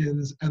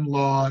actions and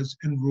laws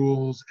and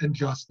rules and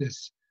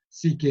justice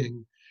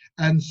seeking.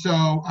 And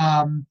so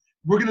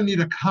we're going to need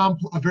a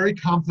very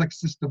complex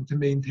system to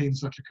maintain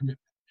such a commitment.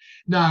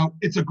 Now,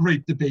 it's a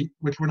great debate,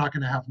 which we're not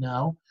going to have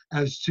now,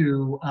 as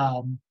to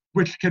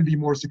which can be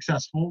more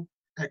successful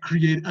at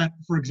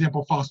for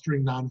example,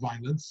 fostering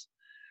nonviolence.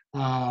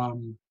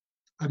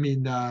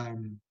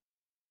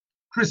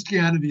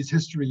 Christianity's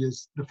history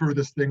is the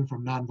furthest thing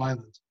from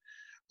nonviolent.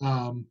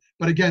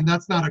 But again,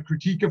 that's not a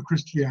critique of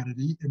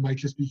Christianity. It might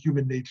just be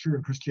human nature,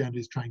 and Christianity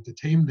is trying to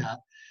tame that.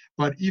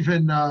 But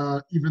even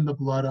the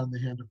blood on the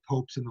hand of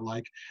popes and the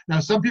like.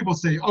 Now, some people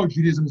say, oh,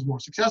 Judaism is more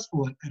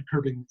successful at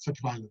curbing such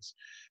violence.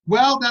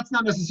 Well, that's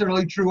not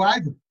necessarily true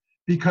either,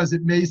 because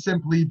it may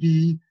simply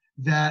be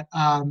that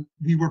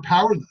we were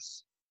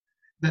powerless,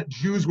 that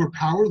Jews were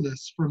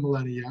powerless for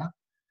millennia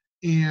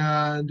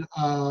and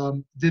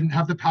didn't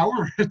have the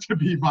power to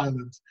be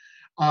violent.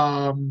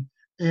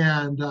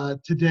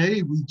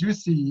 Today we do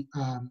see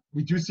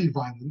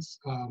violence,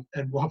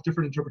 and we'll have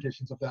different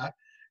interpretations of that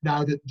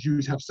now that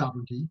Jews have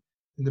sovereignty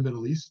in the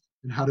Middle East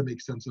and how to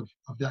make sense of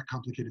that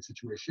complicated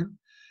situation.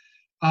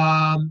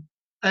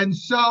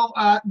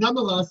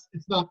 Nonetheless,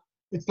 it's not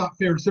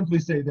fair to simply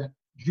say that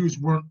Jews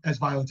weren't as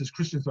violent as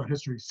Christians throughout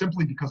history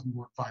simply because we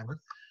weren't violent.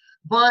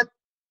 But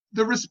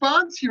the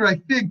response here,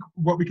 I think,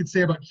 what we could say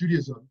about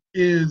Judaism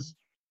is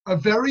a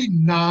very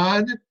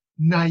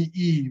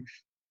non-naive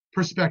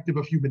perspective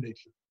of human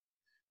nature.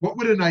 What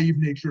would a naive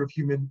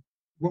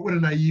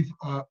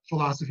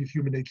philosophy of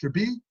human nature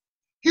be?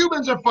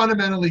 Humans are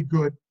fundamentally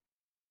good.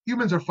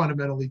 Humans are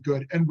fundamentally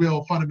good and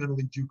will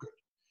fundamentally do good.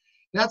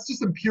 That's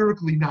just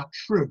empirically not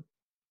true.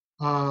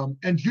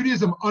 And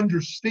Judaism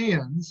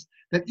understands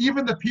that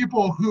even the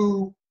people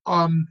who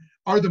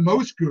are the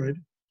most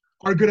good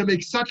are going to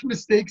make such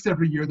mistakes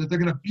every year that they're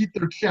going to beat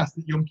their chest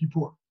at Yom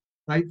Kippur,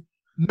 right?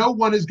 No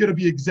one is going to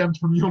be exempt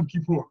from Yom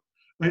Kippur,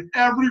 right?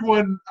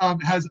 Everyone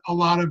has a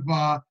lot of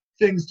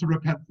things to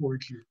repent for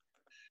each year.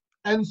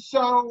 And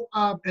so,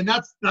 and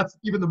that's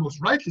even the most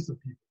righteous of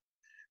people.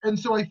 And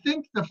so I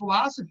think the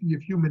philosophy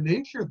of human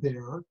nature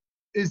there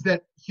is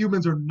that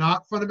humans are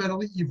not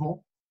fundamentally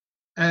evil,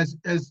 as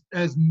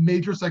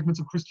major segments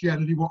of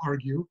Christianity will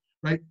argue,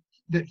 right?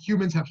 That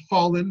humans have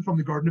fallen from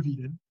the Garden of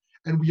Eden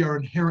and we are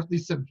inherently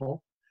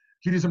sinful.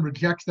 Judaism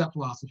rejects that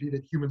philosophy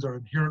that humans are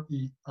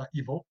inherently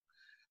evil,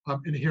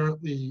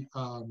 inherently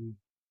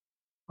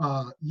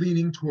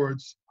leaning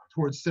towards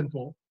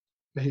sinful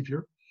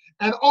behavior,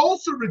 and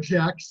also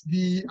rejects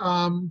the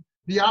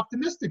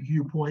optimistic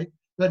viewpoint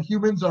that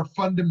humans are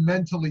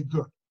fundamentally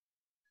good.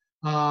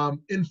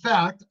 In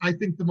fact, I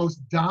think the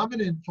most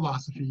dominant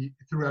philosophy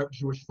throughout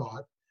Jewish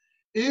thought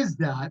is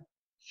that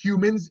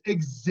humans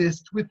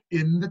exist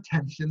within the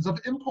tensions of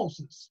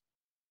impulses,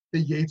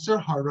 the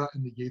Yetzer Hara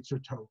and the Yetzer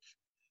Tov.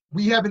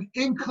 We have an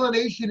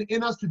inclination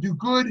in us to do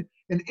good,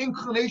 an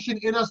inclination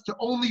in us to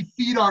only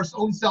feed our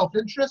own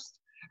self-interest,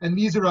 and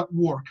these are at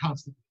war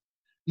constantly.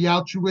 The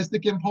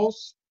altruistic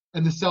impulse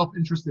and the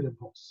self-interested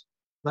impulse,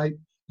 right?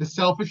 The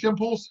selfish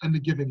impulse and the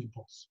giving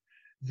impulse.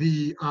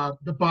 The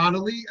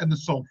bodily and the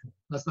soulful.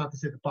 That's not to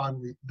say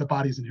the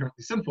body is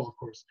inherently sinful, of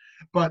course,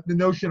 but the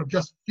notion of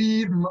just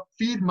feed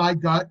my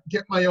gut,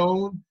 get my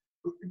own,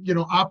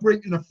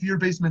 operate in a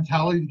fear-based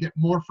mentality to get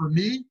more for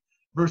me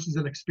versus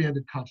an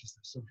expanded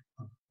consciousness of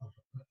an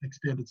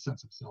expanded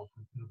sense of self.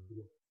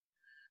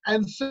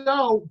 And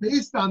so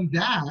based on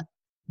that,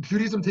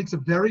 Judaism takes a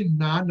very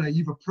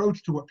non-naive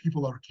approach to what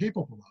people are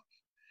capable of.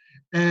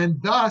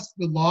 And thus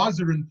the laws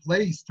are in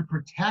place to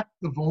protect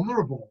the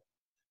vulnerable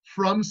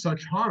from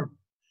such harm.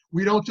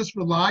 We don't just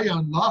rely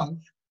on love,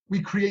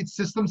 we create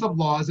systems of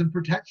laws and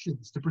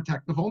protections to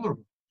protect the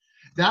vulnerable.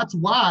 That's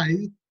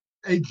why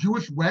a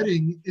Jewish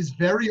wedding is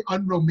very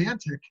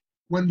unromantic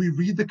when we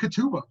read the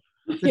Ketubah.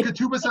 The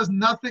Ketubah says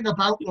nothing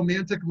about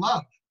romantic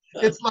love.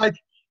 It's like,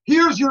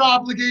 here's your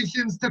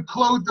obligations to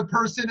clothe the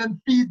person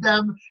and feed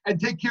them and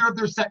take care of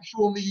their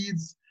sexual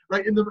needs,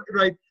 right? And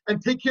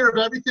take care of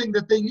everything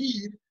that they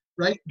need,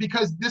 right?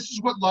 Because this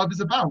is what love is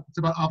about. It's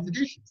about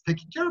obligations,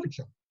 taking care of each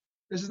other.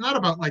 This is not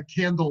about like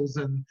candles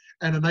and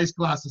a nice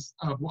glass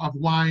of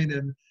wine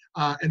and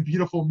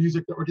beautiful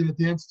music that we're going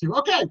to dance to.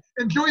 Okay,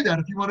 enjoy that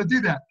if you want to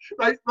do that,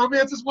 right?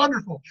 Romance is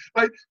wonderful,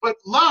 right? But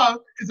love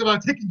is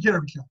about taking care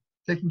of each other,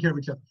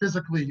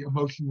 physically,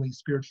 emotionally,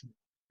 spiritually,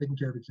 taking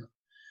care of each other.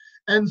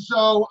 And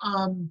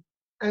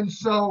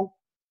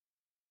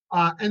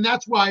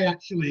that's why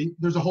actually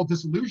there's a whole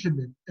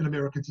disillusionment in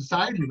American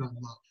society around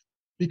love,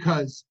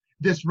 because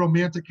this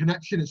romantic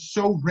connection is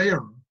so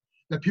rare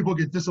that people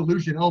get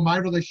disillusioned. Oh, my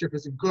relationship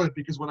isn't good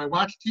because when I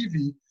watch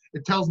TV,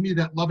 it tells me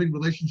that loving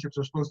relationships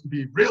are supposed to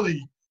be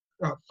really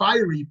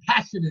fiery,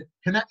 passionate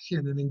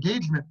connection and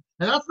engagement.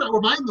 And that's not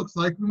what mine looks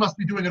like. We must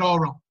be doing it all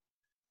wrong,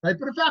 right?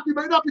 But in fact, we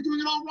might not be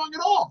doing it all wrong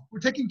at all. We're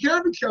taking care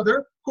of each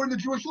other according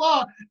to Jewish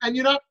law, and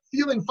you're not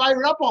feeling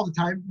fired up all the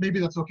time. Maybe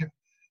that's okay.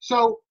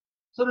 So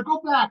to go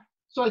back,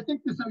 so I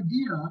think this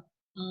idea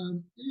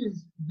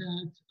is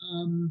that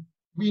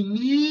we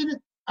need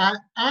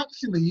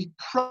actually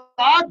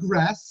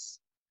progress.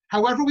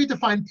 However we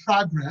define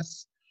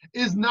progress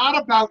is not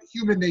about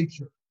human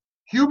nature.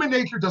 Human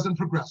nature doesn't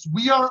progress.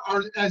 We are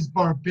as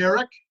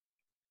barbaric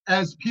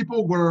as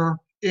people were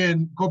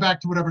in, go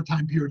back to whatever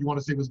time period you want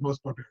to say was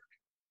most barbaric.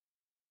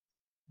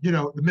 You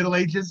know, the Middle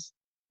Ages,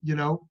 you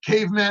know,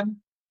 cavemen,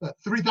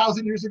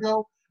 3,000 years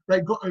ago,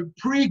 right?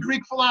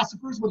 Pre-Greek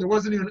philosophers, when there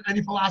wasn't even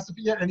any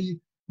philosophy yet, anything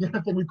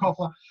we call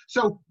philosophy.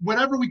 So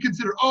whenever we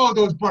consider, oh,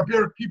 those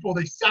barbaric people,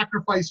 they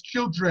sacrificed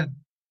children,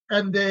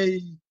 and there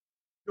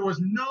was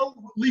no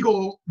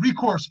legal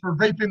recourse for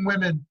raping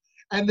women,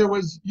 and there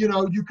was, you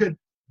know, you could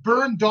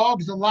burn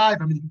dogs alive.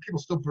 I mean, people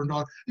still burn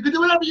dogs. You could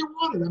do whatever you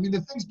wanted. I mean,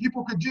 the things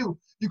people could do.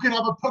 You could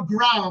have a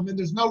pogrom, and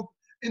there's no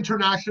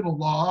international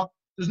law.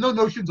 There's no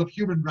notions of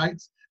human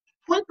rights.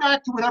 Point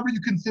back to whatever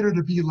you consider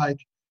to be like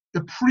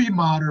the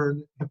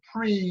pre-modern, the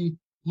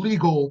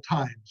pre-legal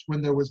times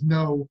when there was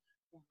no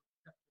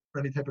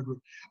any type of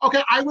group.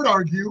 Okay, I would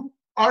argue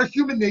our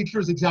human nature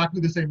is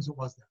exactly the same as it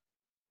was then.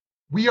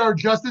 We are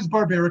just as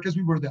barbaric as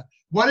we were then.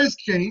 What has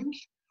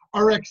changed?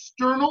 Our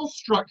external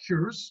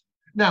structures.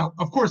 Now,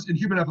 of course, in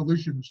human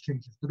evolution, there's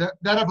changes, but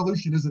that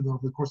evolution isn't over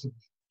the course of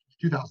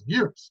 2,000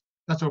 years.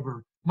 That's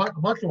over a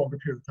much longer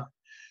period of time.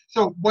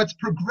 So what's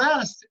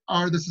progressed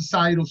are the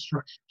societal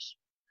structures,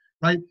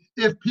 right?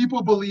 If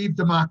people believe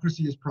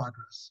democracy is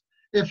progress,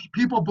 if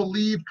people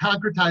believe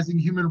concretizing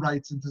human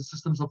rights into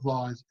systems of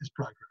law is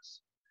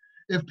progress,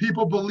 if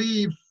people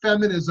believe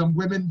feminism,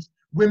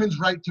 women's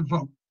right to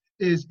vote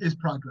is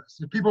progress,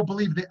 if people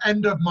believe the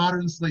end of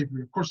modern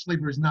slavery, of course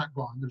slavery is not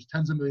gone, there's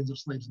tens of millions of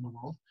slaves in the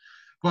world,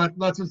 but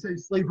let's just say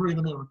slavery in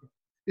America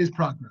is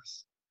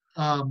progress.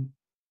 And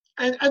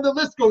the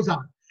list goes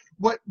on.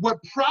 What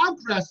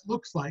progress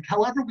looks like,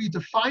 however we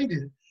define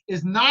it,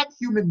 is not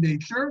human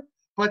nature,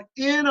 but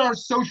in our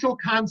social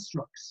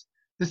constructs,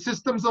 the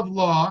systems of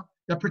law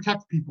that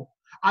protect people.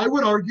 I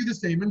would argue the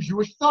same in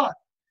Jewish thought,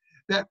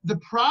 that the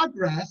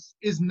progress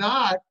is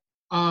not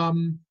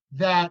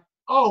that,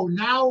 oh,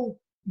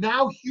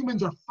 now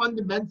humans are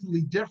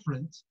fundamentally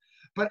different,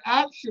 but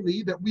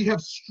actually that we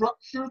have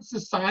structured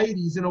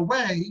societies in a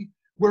way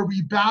where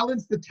we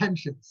balance the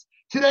tensions.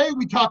 Today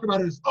we talk about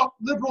it as, oh,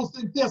 liberals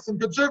think this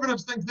and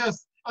conservatives think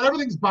this, and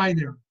everything's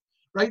binary,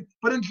 right?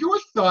 But in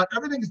Jewish thought,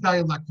 everything's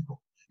dialectical.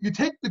 You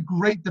take the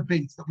great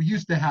debates that we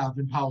used to have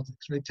in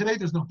politics, right? Today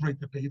there's no great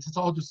debates, it's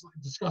all just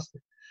disgusting,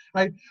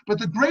 right? But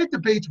the great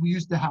debates we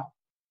used to have,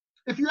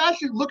 if you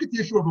actually look at the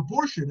issue of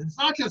abortion, it's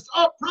not just,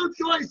 oh,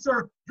 pro-choice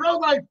or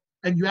pro-life,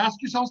 and you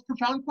ask yourselves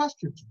profound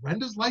questions. When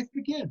does life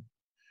begin,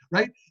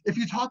 right? If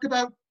you talk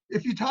about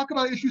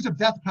issues of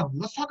death penalty,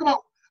 let's talk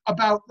about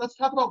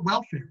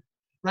welfare,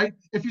 right?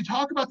 If you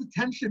talk about the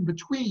tension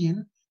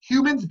between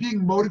humans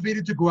being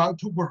motivated to go out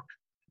to work,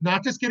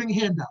 not just getting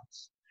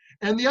handouts,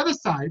 and the other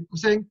side of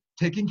saying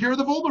taking care of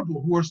the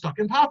vulnerable who are stuck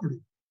in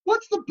poverty.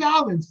 What's the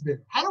balance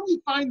there? How do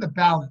we find the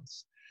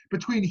balance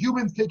between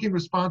humans taking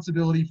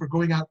responsibility for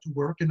going out to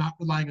work and not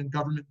relying on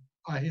government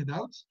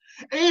handouts,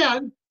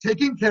 and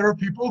taking care of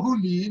people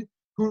who need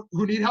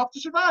help to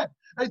survive?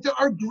 Right? There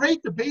are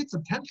great debates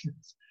of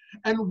tensions.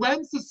 And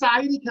when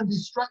society can be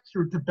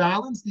structured to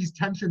balance these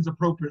tensions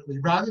appropriately,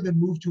 rather than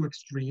move to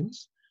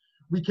extremes,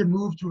 we can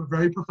move to a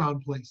very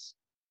profound place.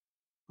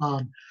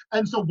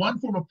 And so one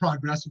form of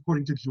progress,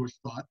 according to Jewish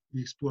thought,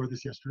 we explored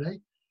this yesterday,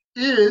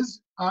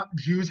 is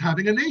Jews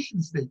having a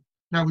nation state.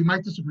 Now, we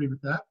might disagree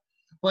with that,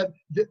 but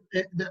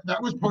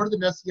that was part of the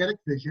Messianic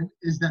vision,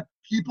 is that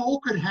people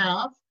could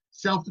have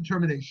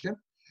self-determination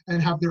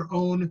and have their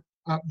own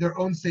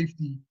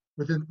safety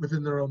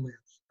within their own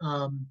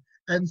lands.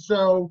 And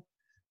so,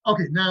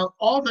 okay, now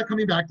all of that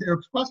coming back to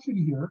Eric's question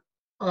here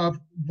of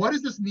what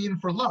does this mean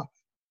for love?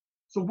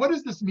 So what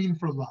does this mean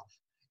for love?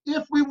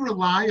 If we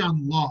rely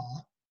on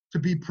law to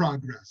be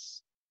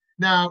progress.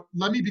 Now,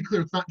 let me be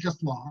clear, it's not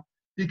just law,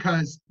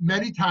 because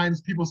many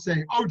times people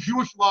say, oh,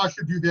 Jewish law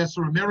should do this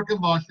or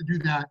American law should do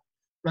that,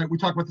 right? We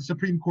talk about the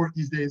Supreme Court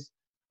these days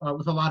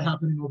with a lot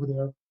happening over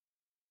there.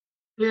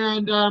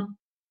 And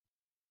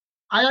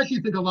I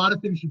actually think a lot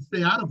of things should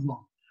stay out of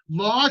law.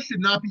 Law should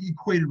not be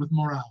equated with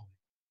morality,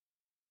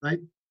 right?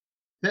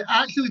 That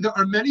actually there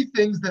are many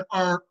things that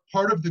are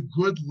part of the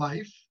good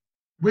life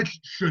which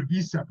should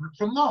be separate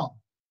from law.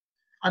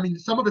 I mean,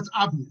 some of it's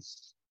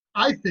obvious.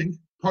 I think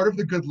part of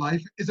the good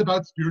life is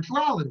about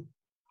spirituality.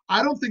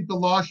 I don't think the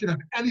law should have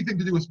anything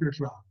to do with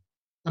spirituality.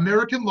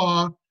 American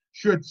law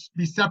should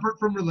be separate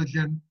from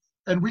religion,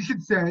 and we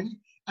should say,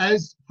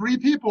 as free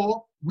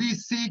people, we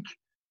seek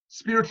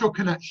spiritual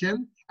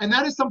connection, and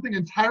that is something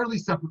entirely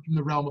separate from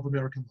the realm of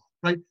American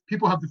law, right?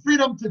 People have the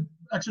freedom to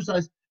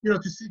exercise,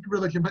 to seek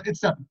religion, but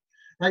it's separate,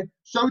 right?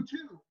 So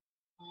too,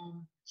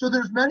 so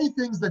there's many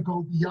things that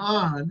go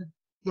beyond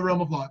the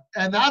realm of law,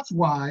 and that's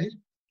why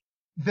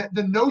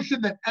the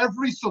notion that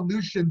every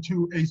solution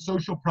to a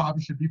social problem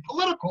should be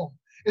political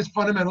is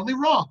fundamentally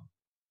wrong,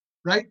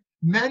 right?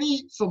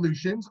 Many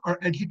solutions are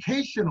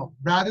educational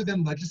rather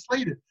than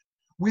legislative.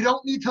 We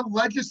don't need to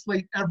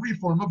legislate every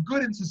form of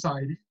good in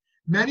society.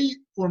 Many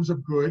forms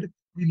of good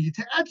we need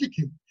to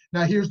educate.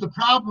 Now here's the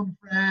problem,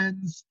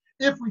 friends.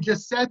 If we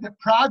just said that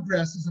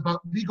progress is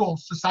about legal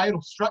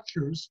societal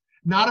structures,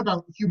 not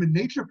about human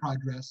nature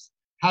progress,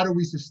 how do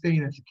we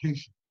sustain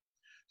education?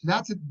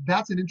 So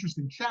that's an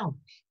interesting challenge.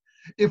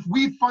 If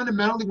we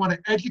fundamentally want to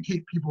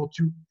educate people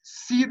to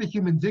see the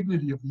human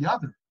dignity of the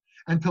other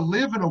and to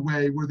live in a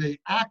way where they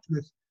act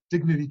with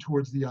dignity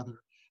towards the other,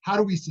 how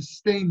do we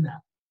sustain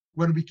that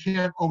when we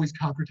can't always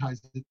concretize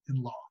it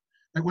in law?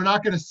 Like, we're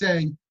not going to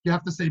say, you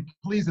have to say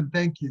please and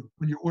thank you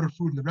when you order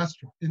food in the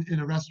restaurant, in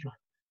a restaurant,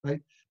 right?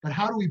 But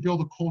how do we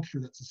build a culture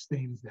that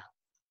sustains that?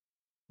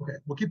 Okay,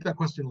 we'll keep that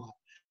question alive.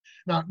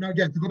 Now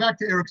again, to go back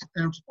to Eric's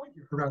point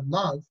here around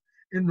love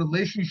in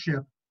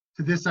relationship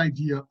to this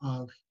idea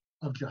of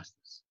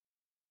justice.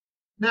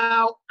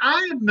 Now,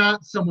 I am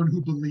not someone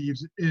who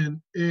believes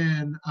in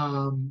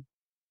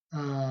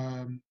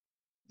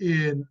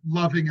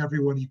loving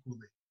everyone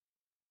equally.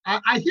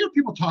 I hear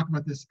people talk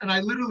about this, and I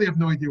literally have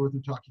no idea what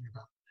they're talking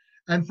about.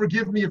 And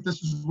forgive me if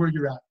this is where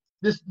you're at.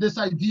 This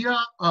idea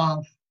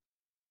of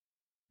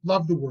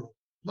love the world.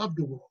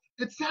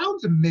 It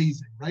sounds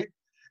amazing, right?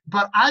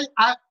 But I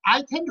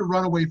tend to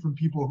run away from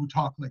people who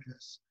talk like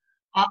this.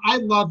 I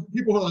love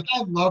people who are like,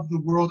 I love the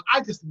world.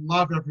 I just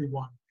love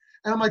everyone.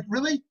 And I'm like,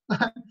 really?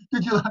 How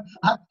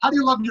do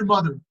you love your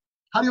mother?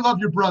 How do you love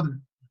your brother?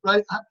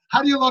 Right?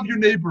 How do you love your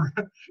neighbor?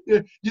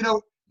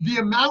 The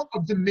amount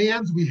of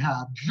demands we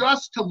have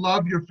just to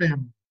love your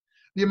family,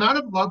 the amount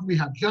of love we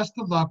have just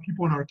to love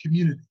people in our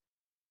community,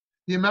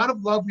 the amount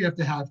of love we have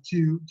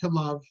to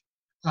love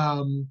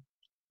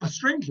a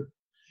stranger.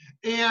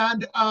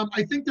 And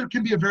I think there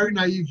can be a very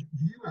naive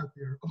view out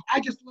there of, I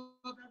just love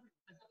everything.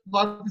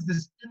 Love is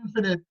this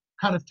infinite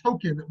kind of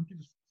token that we can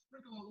just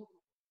sprinkle all over.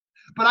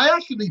 But I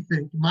actually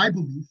think, my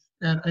belief,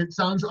 and it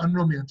sounds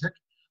unromantic,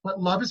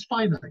 but love is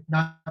finite,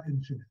 not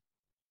infinite.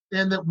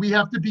 And that we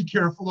have to be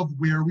careful of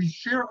where we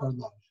share our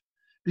love.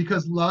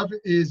 Because love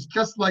is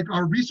just like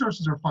our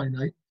resources are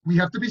finite, we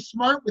have to be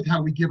smart with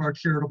how we give our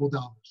charitable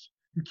dollars.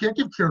 You can't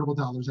give charitable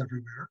dollars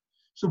everywhere.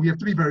 So we have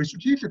to be very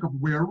strategic of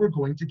where we're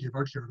going to give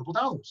our charitable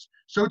dollars.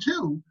 So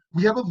too,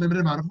 we have a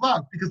limited amount of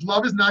love, because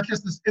love is not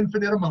just this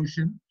infinite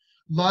emotion.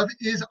 Love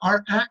is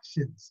our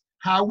actions,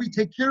 how we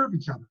take care of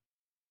each other,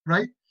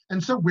 right?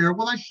 And so where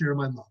will I share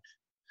my love?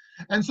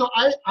 And so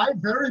I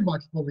very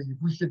much believe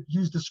we should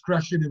use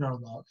discretion in our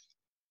love.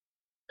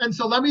 And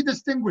so let me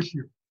distinguish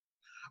you.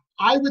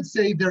 I would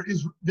say there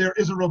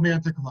is a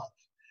romantic love.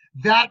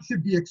 That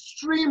should be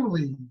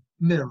extremely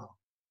narrow.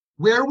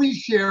 Where we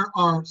share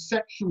our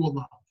sexual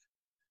love,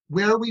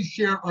 where we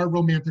share our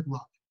romantic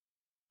love.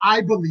 I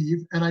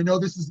believe, and I know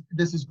this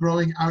is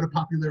growing out of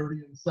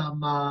popularity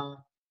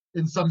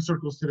in some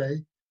circles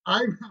today.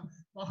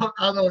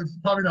 Although it's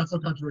probably not so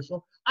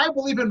controversial, I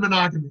believe in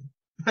monogamy.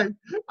 Right?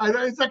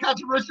 It's not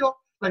controversial.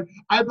 Like,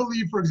 I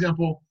believe, for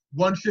example,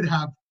 one should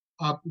have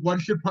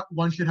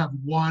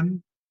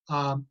one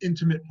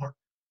intimate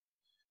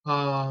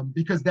partner,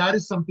 because that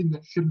is something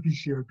that shouldn't be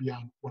shared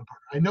beyond one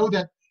partner. I know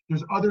that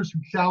there's others who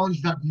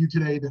challenge that view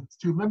today, that it's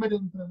too limited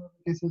in some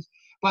cases,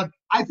 but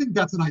I think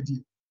that's an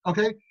idea.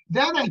 Okay,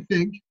 then I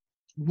think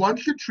one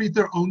should treat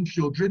their own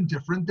children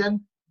different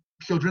than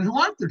children who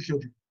aren't their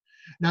children.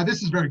 Now,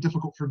 this is very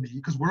difficult for me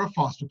because we're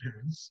foster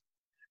parents.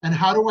 And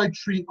how do I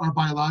treat our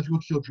biological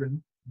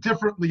children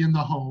differently in the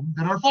home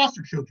than our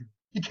foster children?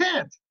 You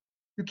can't.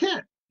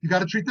 You got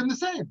to treat them the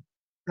same,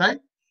 right?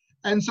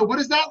 And so what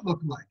does that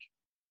look like?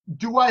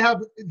 Do I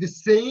have the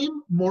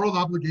same moral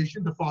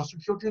obligation to foster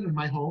children in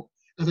my home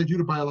as I do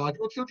to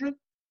biological children?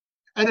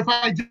 And if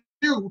I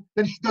do,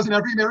 then doesn't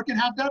every American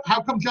have that?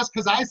 How come just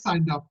because I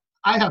signed up,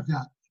 I have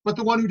that, but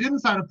the one who didn't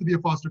sign up to be a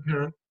foster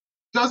parent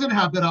doesn't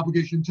have that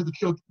obligation to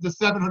the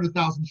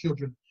 700,000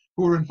 children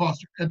who are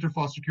enter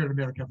foster care in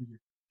America every year,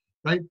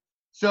 right?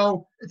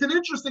 So it's an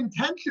interesting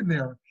tension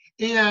there.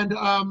 And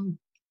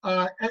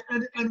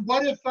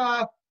what if,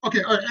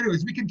 okay, all right,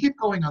 anyways, we can keep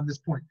going on this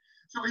point.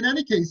 So in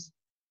any case,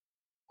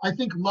 I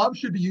think love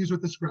should be used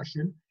with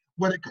discretion.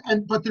 But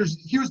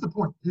here's the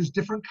point. There's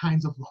different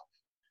kinds of love.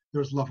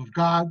 There's love of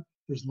God,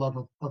 there's love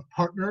of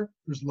partner,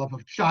 there's love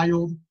of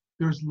child,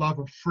 there's love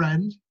of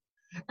friend,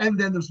 and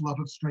then there's love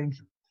of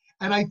stranger.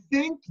 And I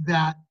think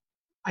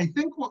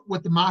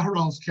what the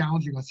Maharal is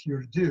challenging us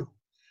here to do,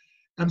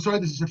 I'm sorry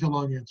this is such a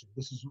long answer.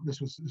 This is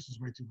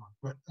way too long,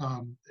 but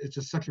it's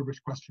just such a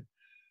rich question.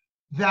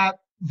 That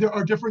there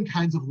are different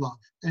kinds of love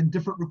and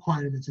different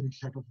requirements in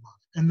each type of love.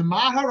 And the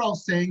Maharal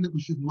saying that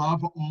we should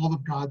love all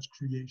of God's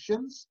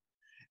creations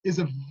is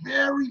a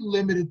very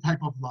limited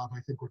type of love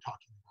I think we're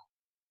talking about.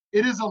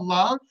 It is a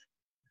love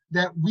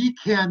that we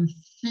can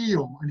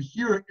feel, and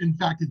here, in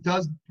fact, it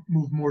does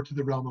move more to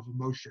the realm of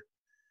emotion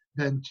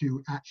than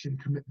to action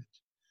commitment.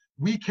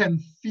 We can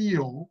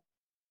feel,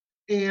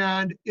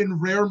 and in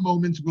rare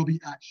moments will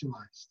be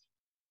actualized,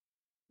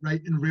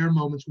 right? In rare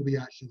moments will be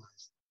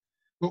actualized.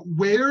 But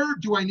where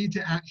do I need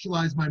to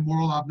actualize my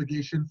moral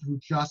obligation through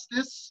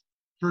justice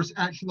versus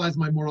actualize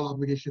my moral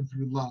obligation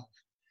through love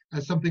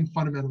as something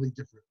fundamentally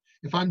different?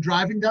 If I'm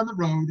driving down the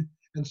road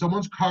and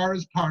someone's car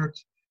is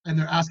parked and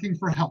they're asking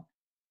for help,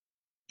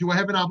 do I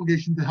have an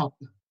obligation to help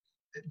them?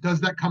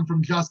 Does that come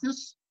from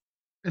justice,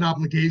 an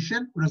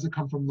obligation, or does it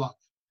come from love?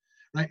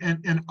 Right?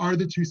 And are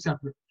the two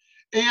separate?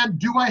 And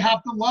do I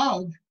have to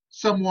love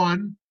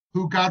someone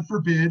who, God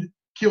forbid,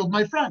 killed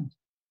my friend?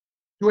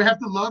 Do I have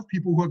to love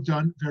people who have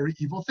done very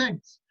evil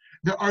things?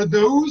 There are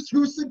those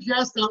who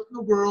suggest out in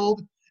the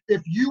world,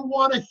 if you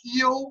want to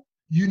heal,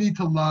 you need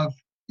to love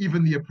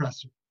even the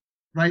oppressor,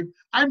 right?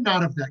 I'm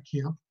not of that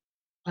camp.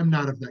 I'm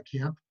not of that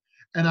camp.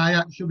 And I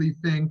actually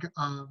think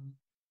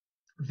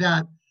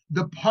that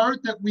the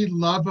part that we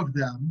love of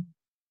them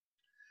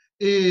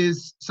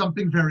is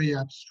something very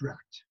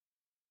abstract.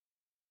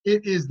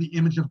 It is the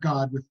image of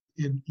God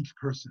within each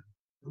person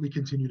that we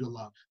continue to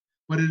love.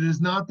 But it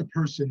is not the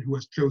person who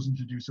has chosen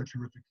to do such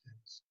horrific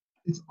things.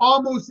 It's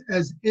almost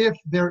as if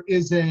there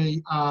is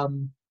an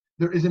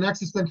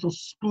existential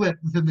split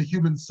within the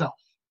human self.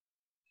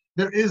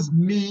 There is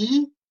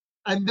me,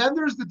 and then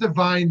there's the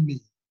divine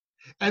me.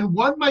 And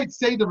one might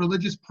say the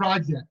religious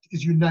project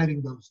is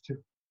uniting those two,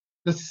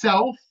 the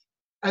self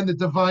and the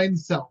divine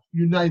self,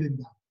 uniting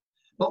them.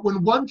 But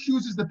when one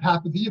chooses the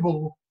path of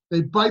evil,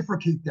 they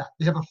bifurcate that.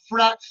 They have a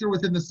fracture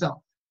within the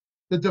self.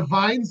 The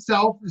divine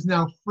self is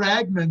now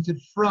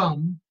fragmented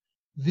from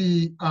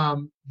the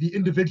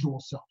individual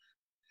self.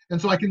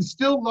 And so I can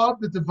still love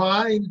the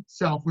divine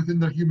self within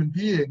the human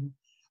being,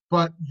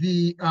 but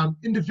the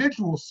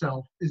individual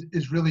self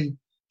is really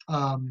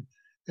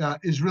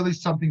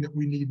something that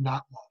we need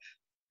not love.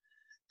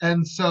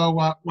 And so,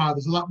 wow,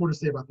 there's a lot more to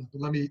say about that,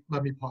 but let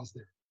me pause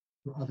there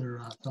for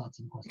other thoughts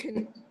and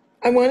questions.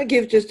 I want to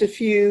give just a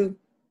few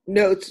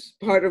notes,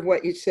 part of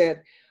what you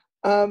said.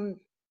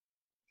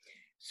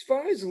 As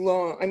far as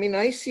law, I mean,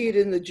 I see it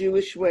in the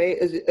Jewish way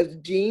as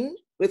din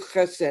with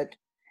chesed.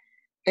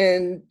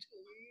 And,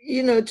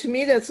 you know, to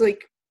me, that's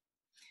like,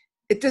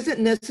 it doesn't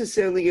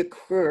necessarily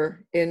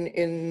occur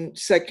in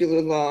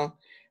secular law.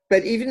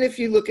 But even if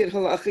you look at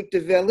halachic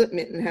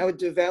development and how it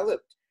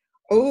developed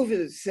over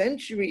the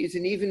centuries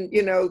and even,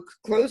 you know,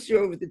 closer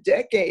over the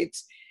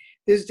decades,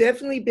 there's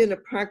definitely been a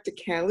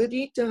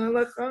practicality to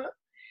halakha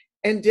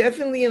and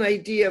definitely an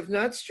idea of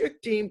not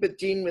strict din, but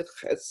din with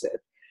chesed.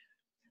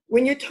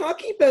 When you're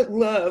talking about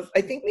love,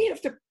 I think we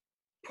have to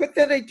put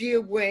that idea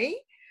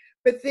away,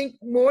 but think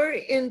more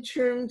in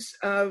terms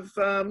of,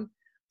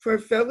 for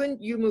fellow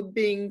human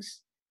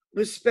beings,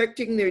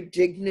 respecting their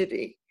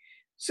dignity.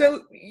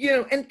 So, you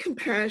know, and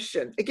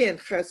compassion, again,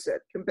 chesed,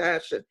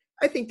 compassion.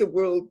 I think the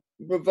world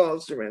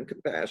revolves around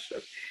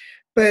compassion.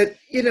 But,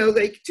 you know,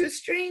 like to a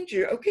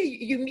stranger, okay,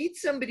 you meet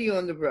somebody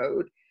on the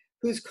road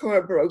whose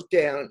car broke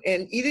down,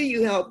 and either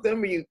you help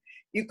them or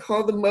you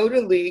call the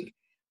motor league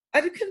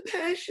out of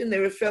compassion.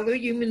 They're a fellow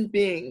human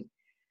being.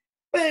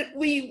 But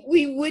we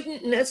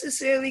wouldn't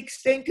necessarily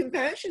extend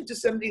compassion to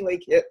somebody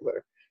like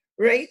Hitler,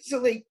 right? So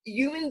like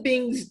human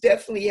beings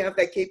definitely have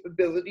that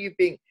capability of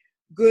being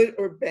good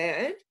or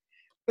bad.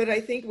 But I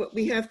think what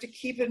we have to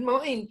keep in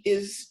mind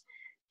is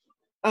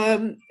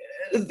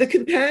the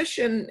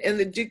compassion and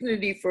the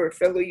dignity for a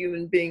fellow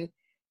human being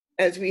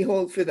as we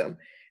hold for them.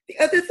 The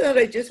other thought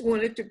I just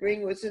wanted to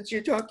bring was, since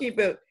you're talking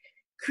about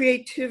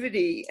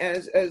creativity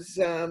as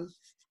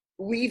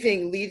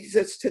weaving leads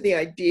us to the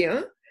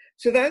idea.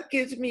 So that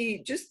gives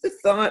me just the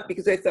thought,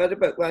 because I thought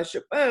about last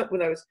Shabbat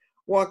when I was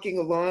walking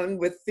along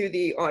through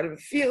the autumn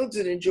fields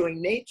and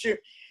enjoying nature.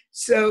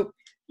 So,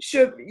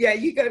 yeah,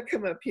 you got to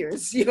come up here and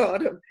see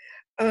autumn.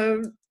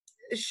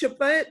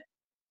 Shabbat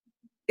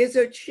is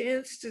our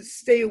chance to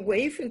stay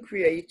away from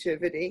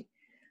creativity,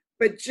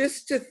 but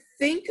just to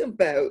think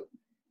about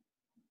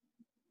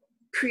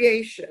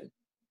creation,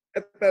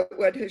 about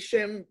what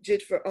Hashem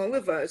did for all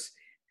of us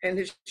and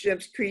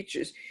Hashem's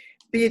creatures,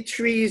 be it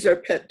trees or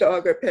pet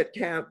dog or pet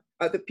cat,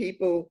 other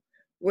people,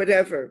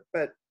 whatever.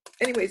 But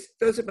anyways,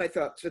 those are my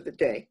thoughts for the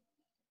day.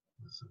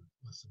 Listen,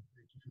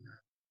 thank you for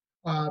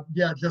that.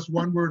 Yeah, just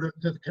one word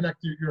to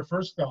connect to your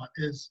first thought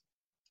is,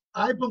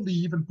 I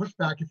believe, and push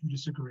back if you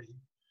disagree,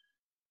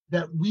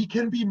 that we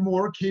can be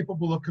more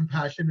capable of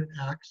compassionate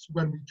acts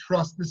when we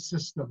trust the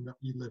system that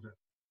we live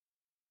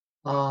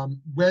in.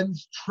 When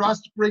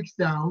trust breaks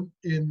down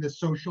in the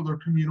social or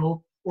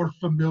communal or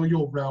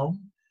familial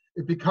realm,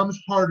 it becomes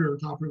harder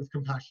to operate with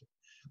compassion.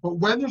 But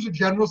when there's a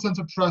general sense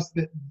of trust,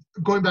 that,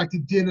 going back to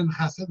din and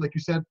chesed, like you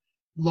said,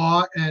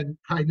 law and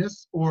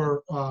kindness,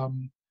 or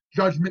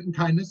judgment and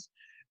kindness,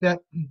 that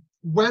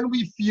when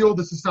we feel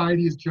the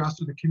society is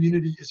just, or the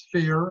community is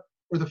fair,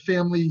 or the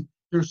family,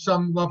 there's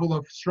some level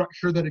of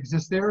structure that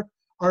exists there,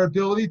 our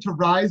ability to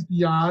rise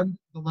beyond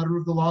the letter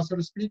of the law, so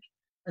to speak,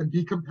 and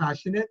be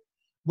compassionate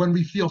when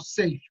we feel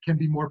safe can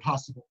be more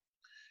possible.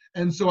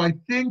 And so I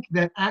think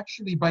that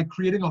actually by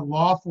creating a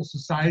lawful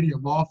society, a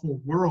lawful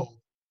world,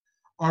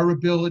 our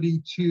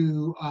ability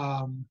to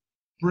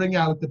bring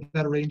out the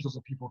better angels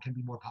of people can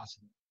be more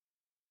possible.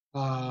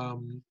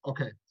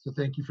 Okay, so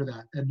thank you for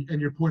that.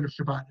 And your point of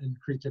Shabbat and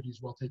creativity is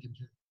well taken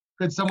too.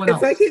 Good, someone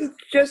else. If I can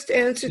just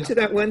answer to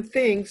that one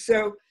thing.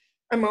 So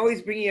I'm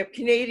always bringing up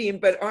Canadian,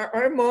 but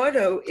our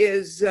motto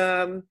is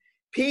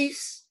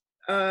peace,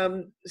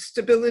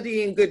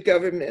 stability, and good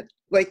government.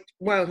 Like,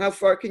 wow, how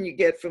far can you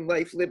get from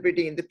life,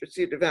 liberty, and the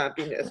pursuit of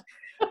happiness?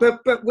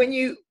 But when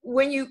you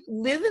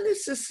live in a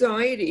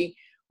society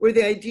where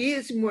the idea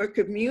is more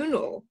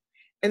communal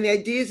and the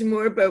idea is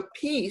more about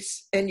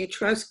peace, and you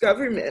trust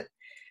government,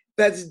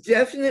 that's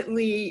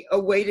definitely a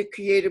way to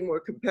create a more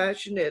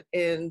compassionate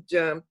and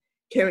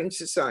caring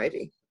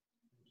society.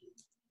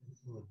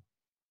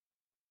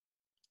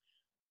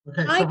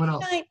 Okay, someone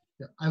else.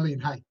 Yeah, Eileen,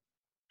 hi.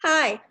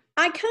 Hi.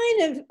 I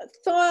kind of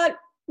thought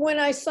when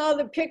I saw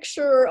the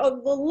picture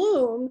of the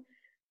loom,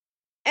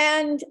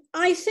 and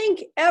I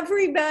think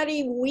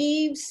everybody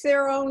weaves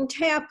their own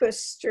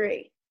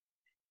tapestry,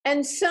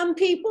 and some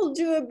people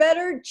do a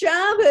better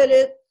job at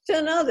it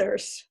than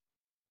others.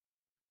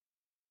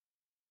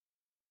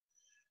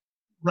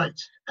 Right.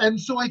 And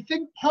so I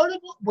think part of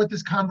what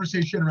this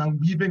conversation around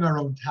weaving our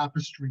own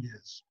tapestry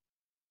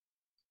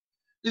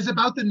is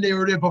about the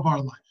narrative of our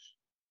life.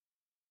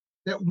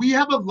 That we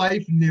have a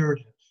life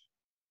narrative,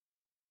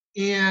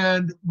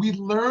 and we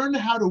learn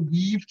how to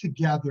weave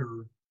together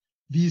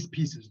these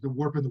pieces, the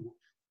warp and the woof,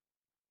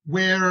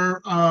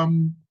 where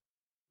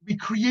we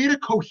create a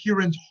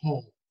coherent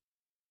whole,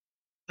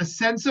 a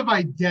sense of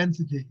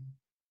identity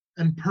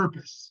and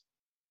purpose.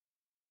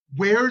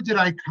 Where did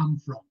I come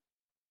from?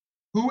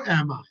 Who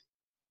am I?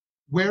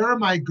 Where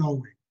am I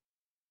going?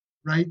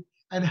 Right?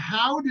 And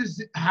how is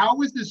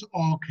this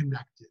all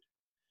connected?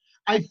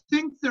 I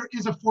think there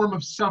is a form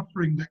of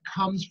suffering that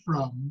comes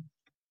from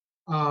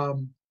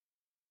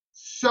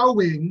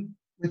sewing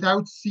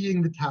without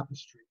seeing the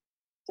tapestry.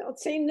 Without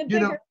seeing the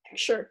bigger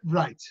picture.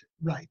 Right.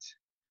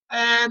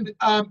 And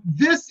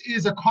this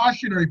is a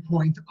cautionary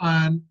point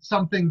on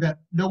something that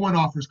no one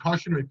offers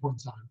cautionary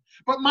points on,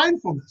 but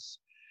mindfulness.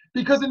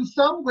 Because in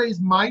some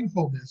ways,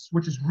 mindfulness,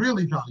 which is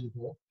really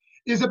valuable,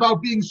 is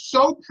about being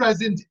so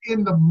present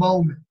in the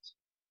moment.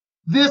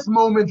 This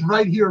moment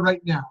right here,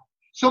 right now.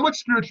 So much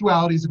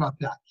spirituality is about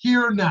that,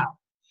 here, now.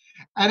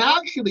 And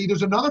actually,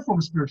 there's another form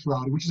of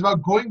spirituality, which is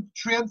about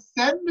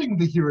transcending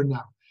the here and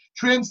now,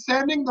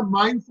 transcending the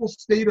mindful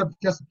state of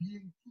just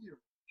being here.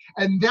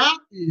 And that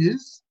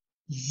is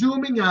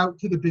zooming out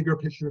to the bigger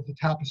picture of the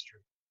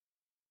tapestry,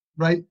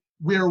 right?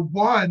 Where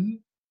one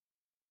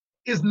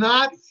is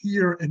not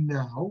here and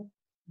now,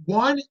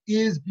 one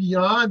is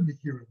beyond the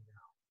here and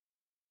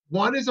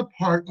now. One is a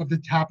part of the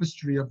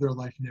tapestry of their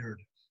life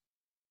narrative,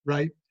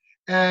 right?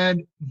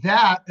 And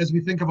that, as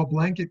we think of a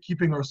blanket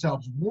keeping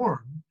ourselves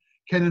warm,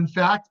 can in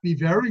fact be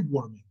very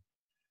warming.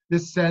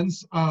 This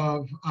sense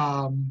of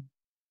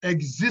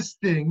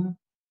existing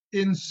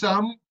in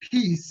some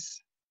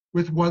peace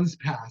with one's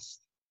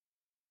past,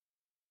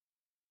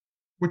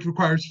 which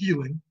requires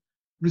healing,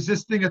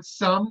 resisting at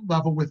some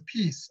level with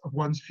peace of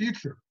one's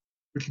future,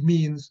 which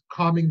means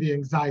calming the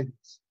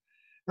anxieties.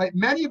 Right?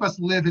 Many of us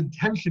live in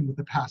tension with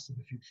the past and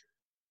the future.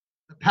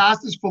 The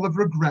past is full of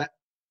regret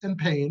and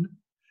pain.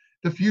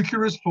 The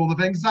future is full of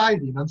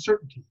anxiety and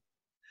uncertainty.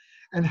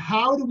 And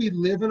how do we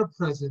live in a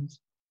present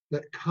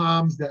that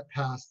calms that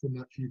past and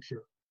that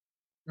future?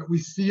 That we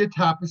see a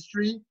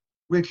tapestry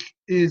which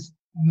is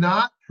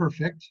not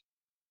perfect,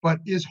 but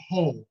is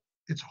whole.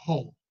 It's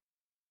whole.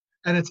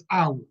 And it's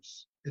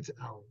ours. It's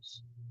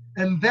ours.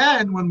 And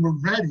then when we're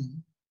ready,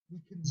 we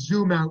can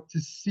zoom out to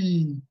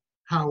see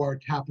how our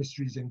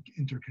tapestries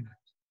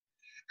interconnect.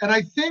 And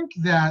I think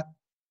that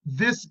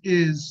this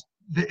is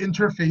the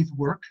interfaith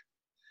work.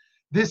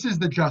 This is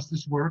the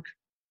justice work.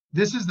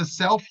 This is the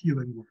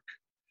self-healing work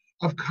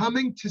of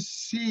coming to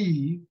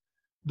see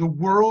the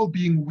world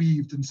being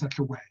weaved in such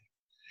a way.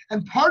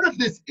 And part of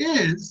this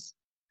is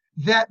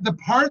that the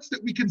parts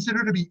that we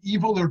consider to be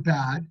evil or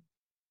bad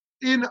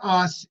in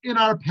us, in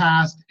our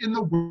past, in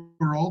the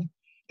world,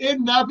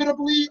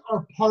 inevitably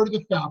are part of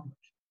the fabric.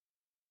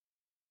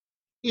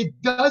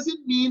 It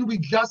doesn't mean we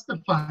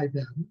justify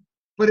them,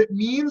 but it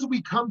means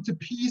we come to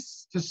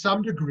peace to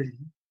some degree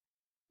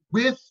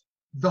with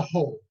the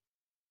whole.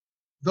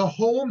 The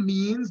whole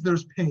means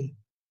there's pain.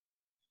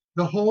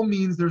 The whole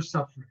means there's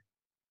suffering.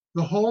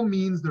 The whole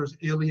means there's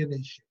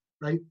alienation,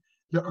 right?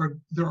 There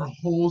are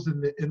holes in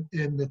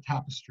the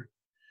tapestry.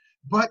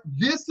 But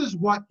this is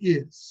what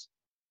is.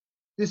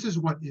 This is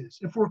what is.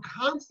 If we're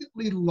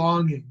constantly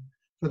longing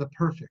for the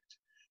perfect,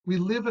 we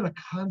live in a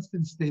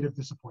constant state of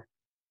disappointment.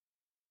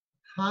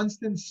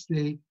 Constant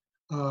state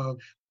of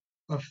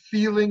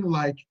feeling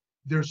like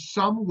there's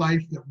some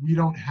life that we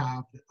don't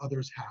have that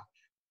others have.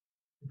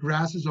 The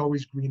grass is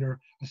always greener,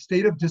 a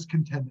state of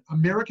discontentment.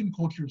 American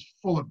culture is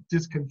full of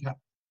discontent,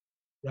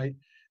 right?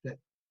 That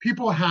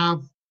people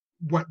have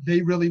what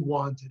they really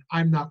want, and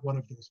I'm not one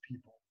of those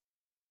people,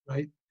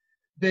 right?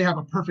 They have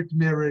a perfect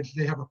marriage,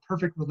 they have a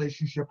perfect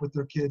relationship with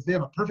their kids, they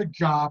have a perfect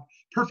job,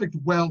 perfect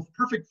wealth,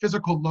 perfect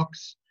physical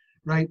looks,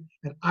 right?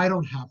 And I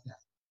don't have that.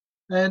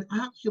 And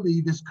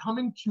actually, this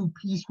coming to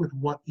peace with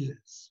what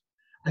is,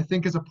 I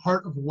think is a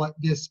part of what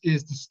this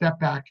is, to step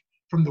back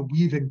from the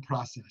weaving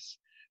process,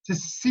 to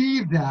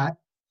see that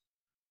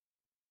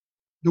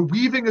the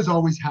weaving is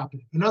always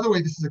happening. Another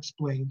way this is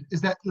explained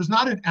is that there's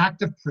not an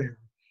act of prayer,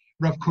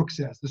 Rav Kook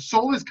says. The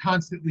soul is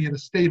constantly in a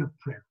state of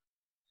prayer.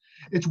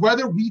 It's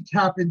whether we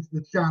tap into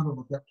the channel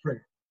of that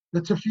prayer.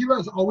 The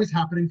tefillah is always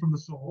happening from the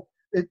soul.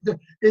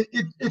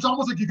 It's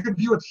almost like you can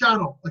view a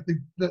channel, like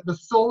the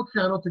soul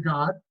channel to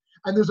God,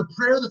 and there's a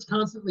prayer that's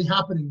constantly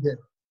happening there.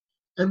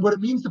 And what it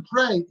means to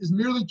pray is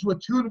merely to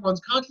attune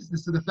one's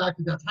consciousness to the fact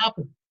that that's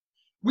happening.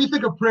 we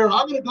think of prayer,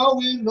 I'm going to go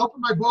in and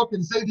open my book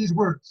and say these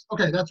words.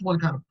 Okay, that's one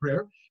kind of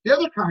prayer. The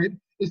other kind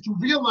is to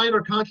realign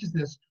our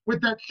consciousness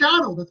with that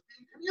shadow that's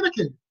being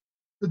communicated,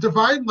 the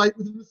divine light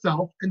within the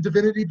self and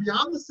divinity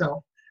beyond the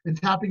self, and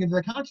tapping into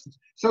the consciousness.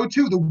 So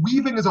too, the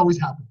weaving is always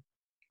happening.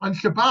 On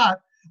Shabbat,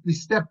 we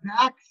step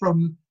back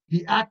from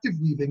the active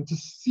weaving to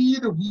see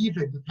the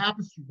weaving, the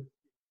tapestry.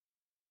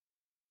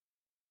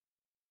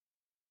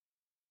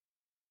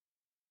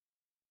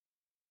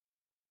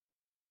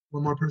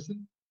 One more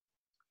person.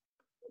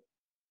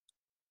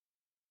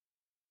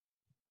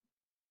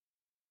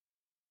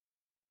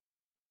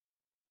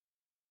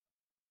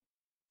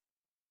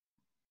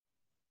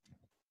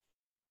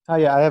 Oh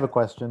yeah, I have a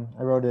question.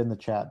 I wrote it in the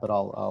chat, but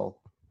I'll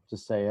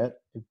just say it.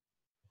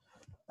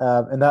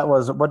 And that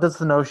was, what does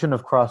the notion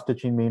of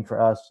cross-stitching mean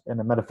for us in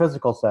a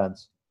metaphysical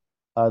sense?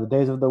 The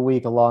days of the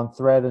week, a long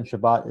thread, and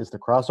Shabbat is the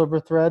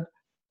crossover thread.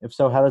 If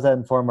so, how does that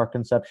inform our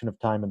conception of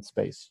time and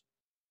space?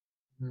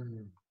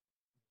 Great.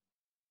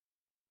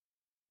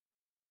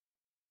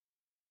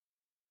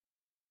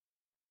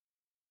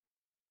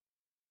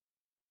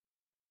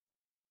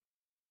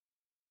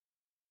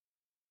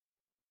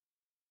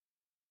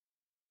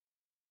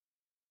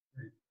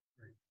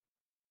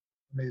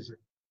 Amazing.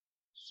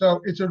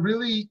 So it's a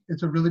really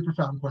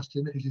profound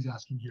question that he's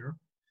asking here.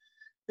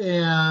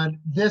 And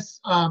this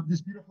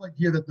beautiful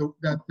idea that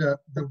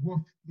the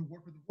woof, the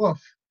warp of the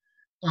woof,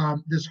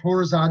 this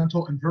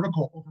horizontal and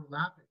vertical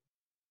overlapping,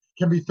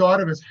 can be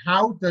thought of as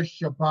how does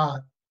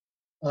Shabbat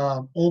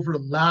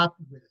overlap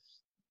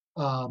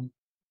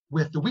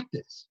with the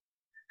weekdays.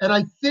 And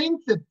I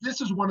think that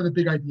this is one of the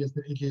big ideas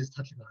that AJ is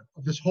touching on,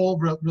 of this whole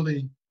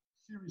really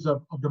series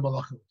of the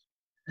malachot,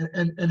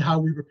 and how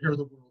we repair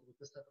the world with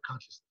this type of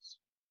consciousness,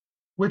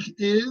 which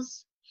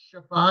is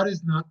Shabbat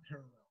is not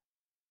parallel,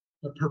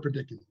 but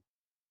perpendicular.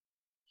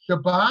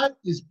 Shabbat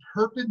is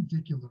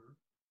perpendicular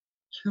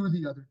to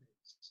the other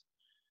days.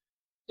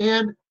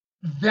 And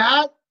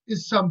that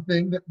is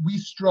something that we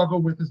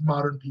struggle with as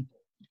modern people.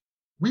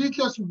 We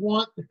just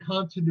want the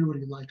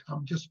continuity, like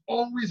I'm just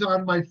always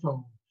on my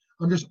phone.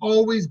 I'm just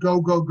always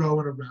go, go, go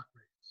in a rat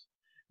race.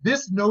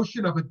 This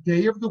notion of a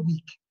day of the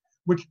week,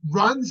 which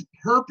runs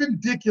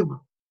perpendicular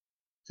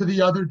to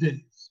the other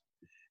days.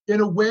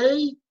 In a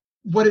way,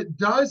 what it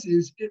does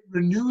is it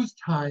renews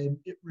time,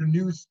 it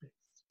renews space,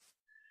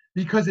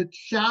 because it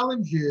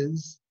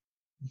challenges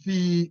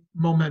the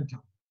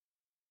momentum.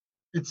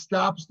 It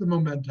stops the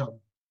momentum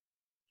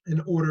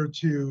in order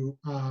to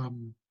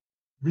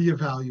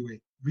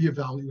reevaluate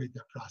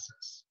that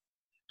process.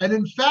 And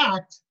in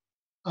fact,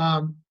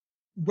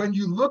 when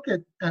you look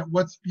at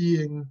what's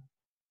being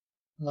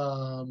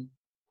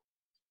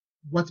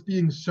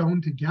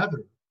sewn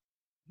together,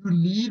 you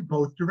need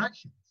both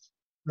directions,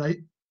 right?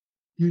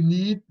 You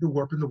need the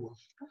warp and the woof.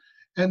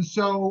 And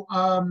so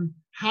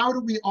how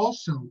do we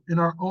also in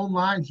our own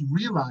lives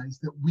realize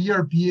that we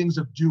are beings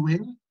of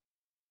doing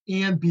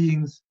and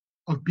beings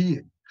of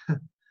being?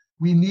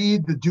 We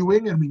need the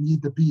doing and we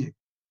need the being.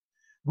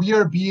 We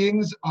are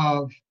beings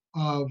of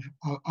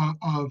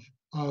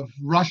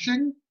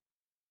rushing,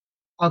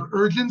 of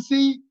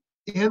urgency,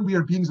 and we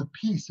are beings of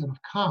peace and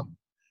of calm,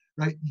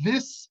 right?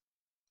 This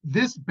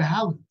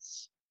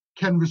balance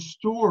can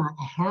restore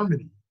a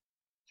harmony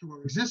to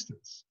our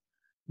existence,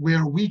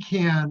 where we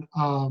can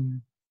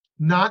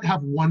not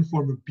have one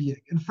form of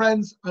being. And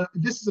friends,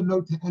 this is a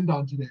note to end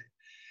on today,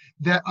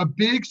 that a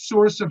big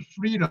source of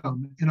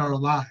freedom in our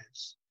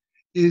lives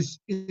is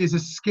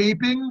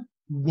escaping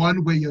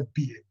one way of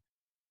being.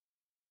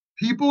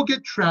 People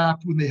get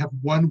trapped when they have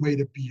one way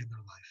to be in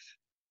their life.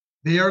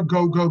 They are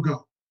go, go,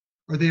 go,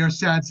 or they are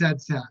sad,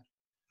 sad, sad,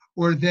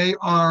 or they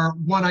are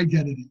one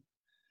identity.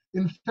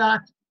 In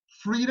fact,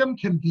 freedom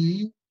can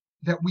be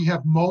that we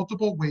have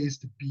multiple ways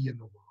to be in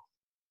the world,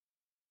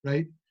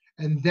 right?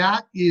 And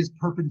that is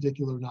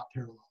perpendicular, not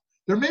parallel.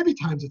 There may be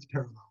times it's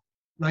parallel,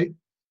 right?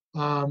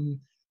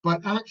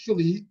 But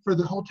actually, for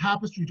the whole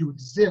tapestry to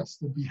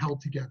exist and be held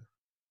together,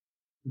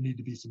 there need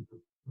to be some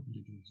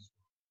perpendiculars as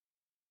well.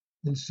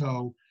 And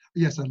so,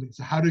 yes, Eileen,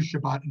 so how does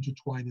Shabbat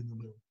intertwine in the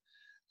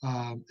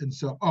loom? And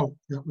so,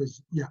 that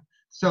was, yeah.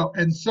 So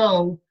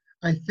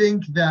I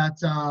think that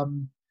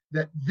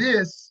that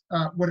this,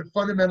 what it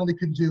fundamentally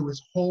can do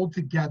is hold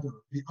together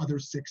the other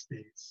 6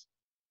 days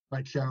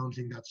by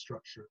challenging that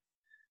structure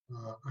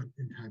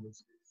in time and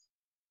space.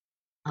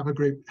 Have a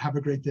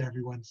great day,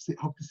 everyone.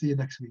 Hope to see you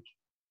next week.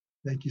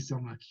 Thank you so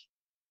much.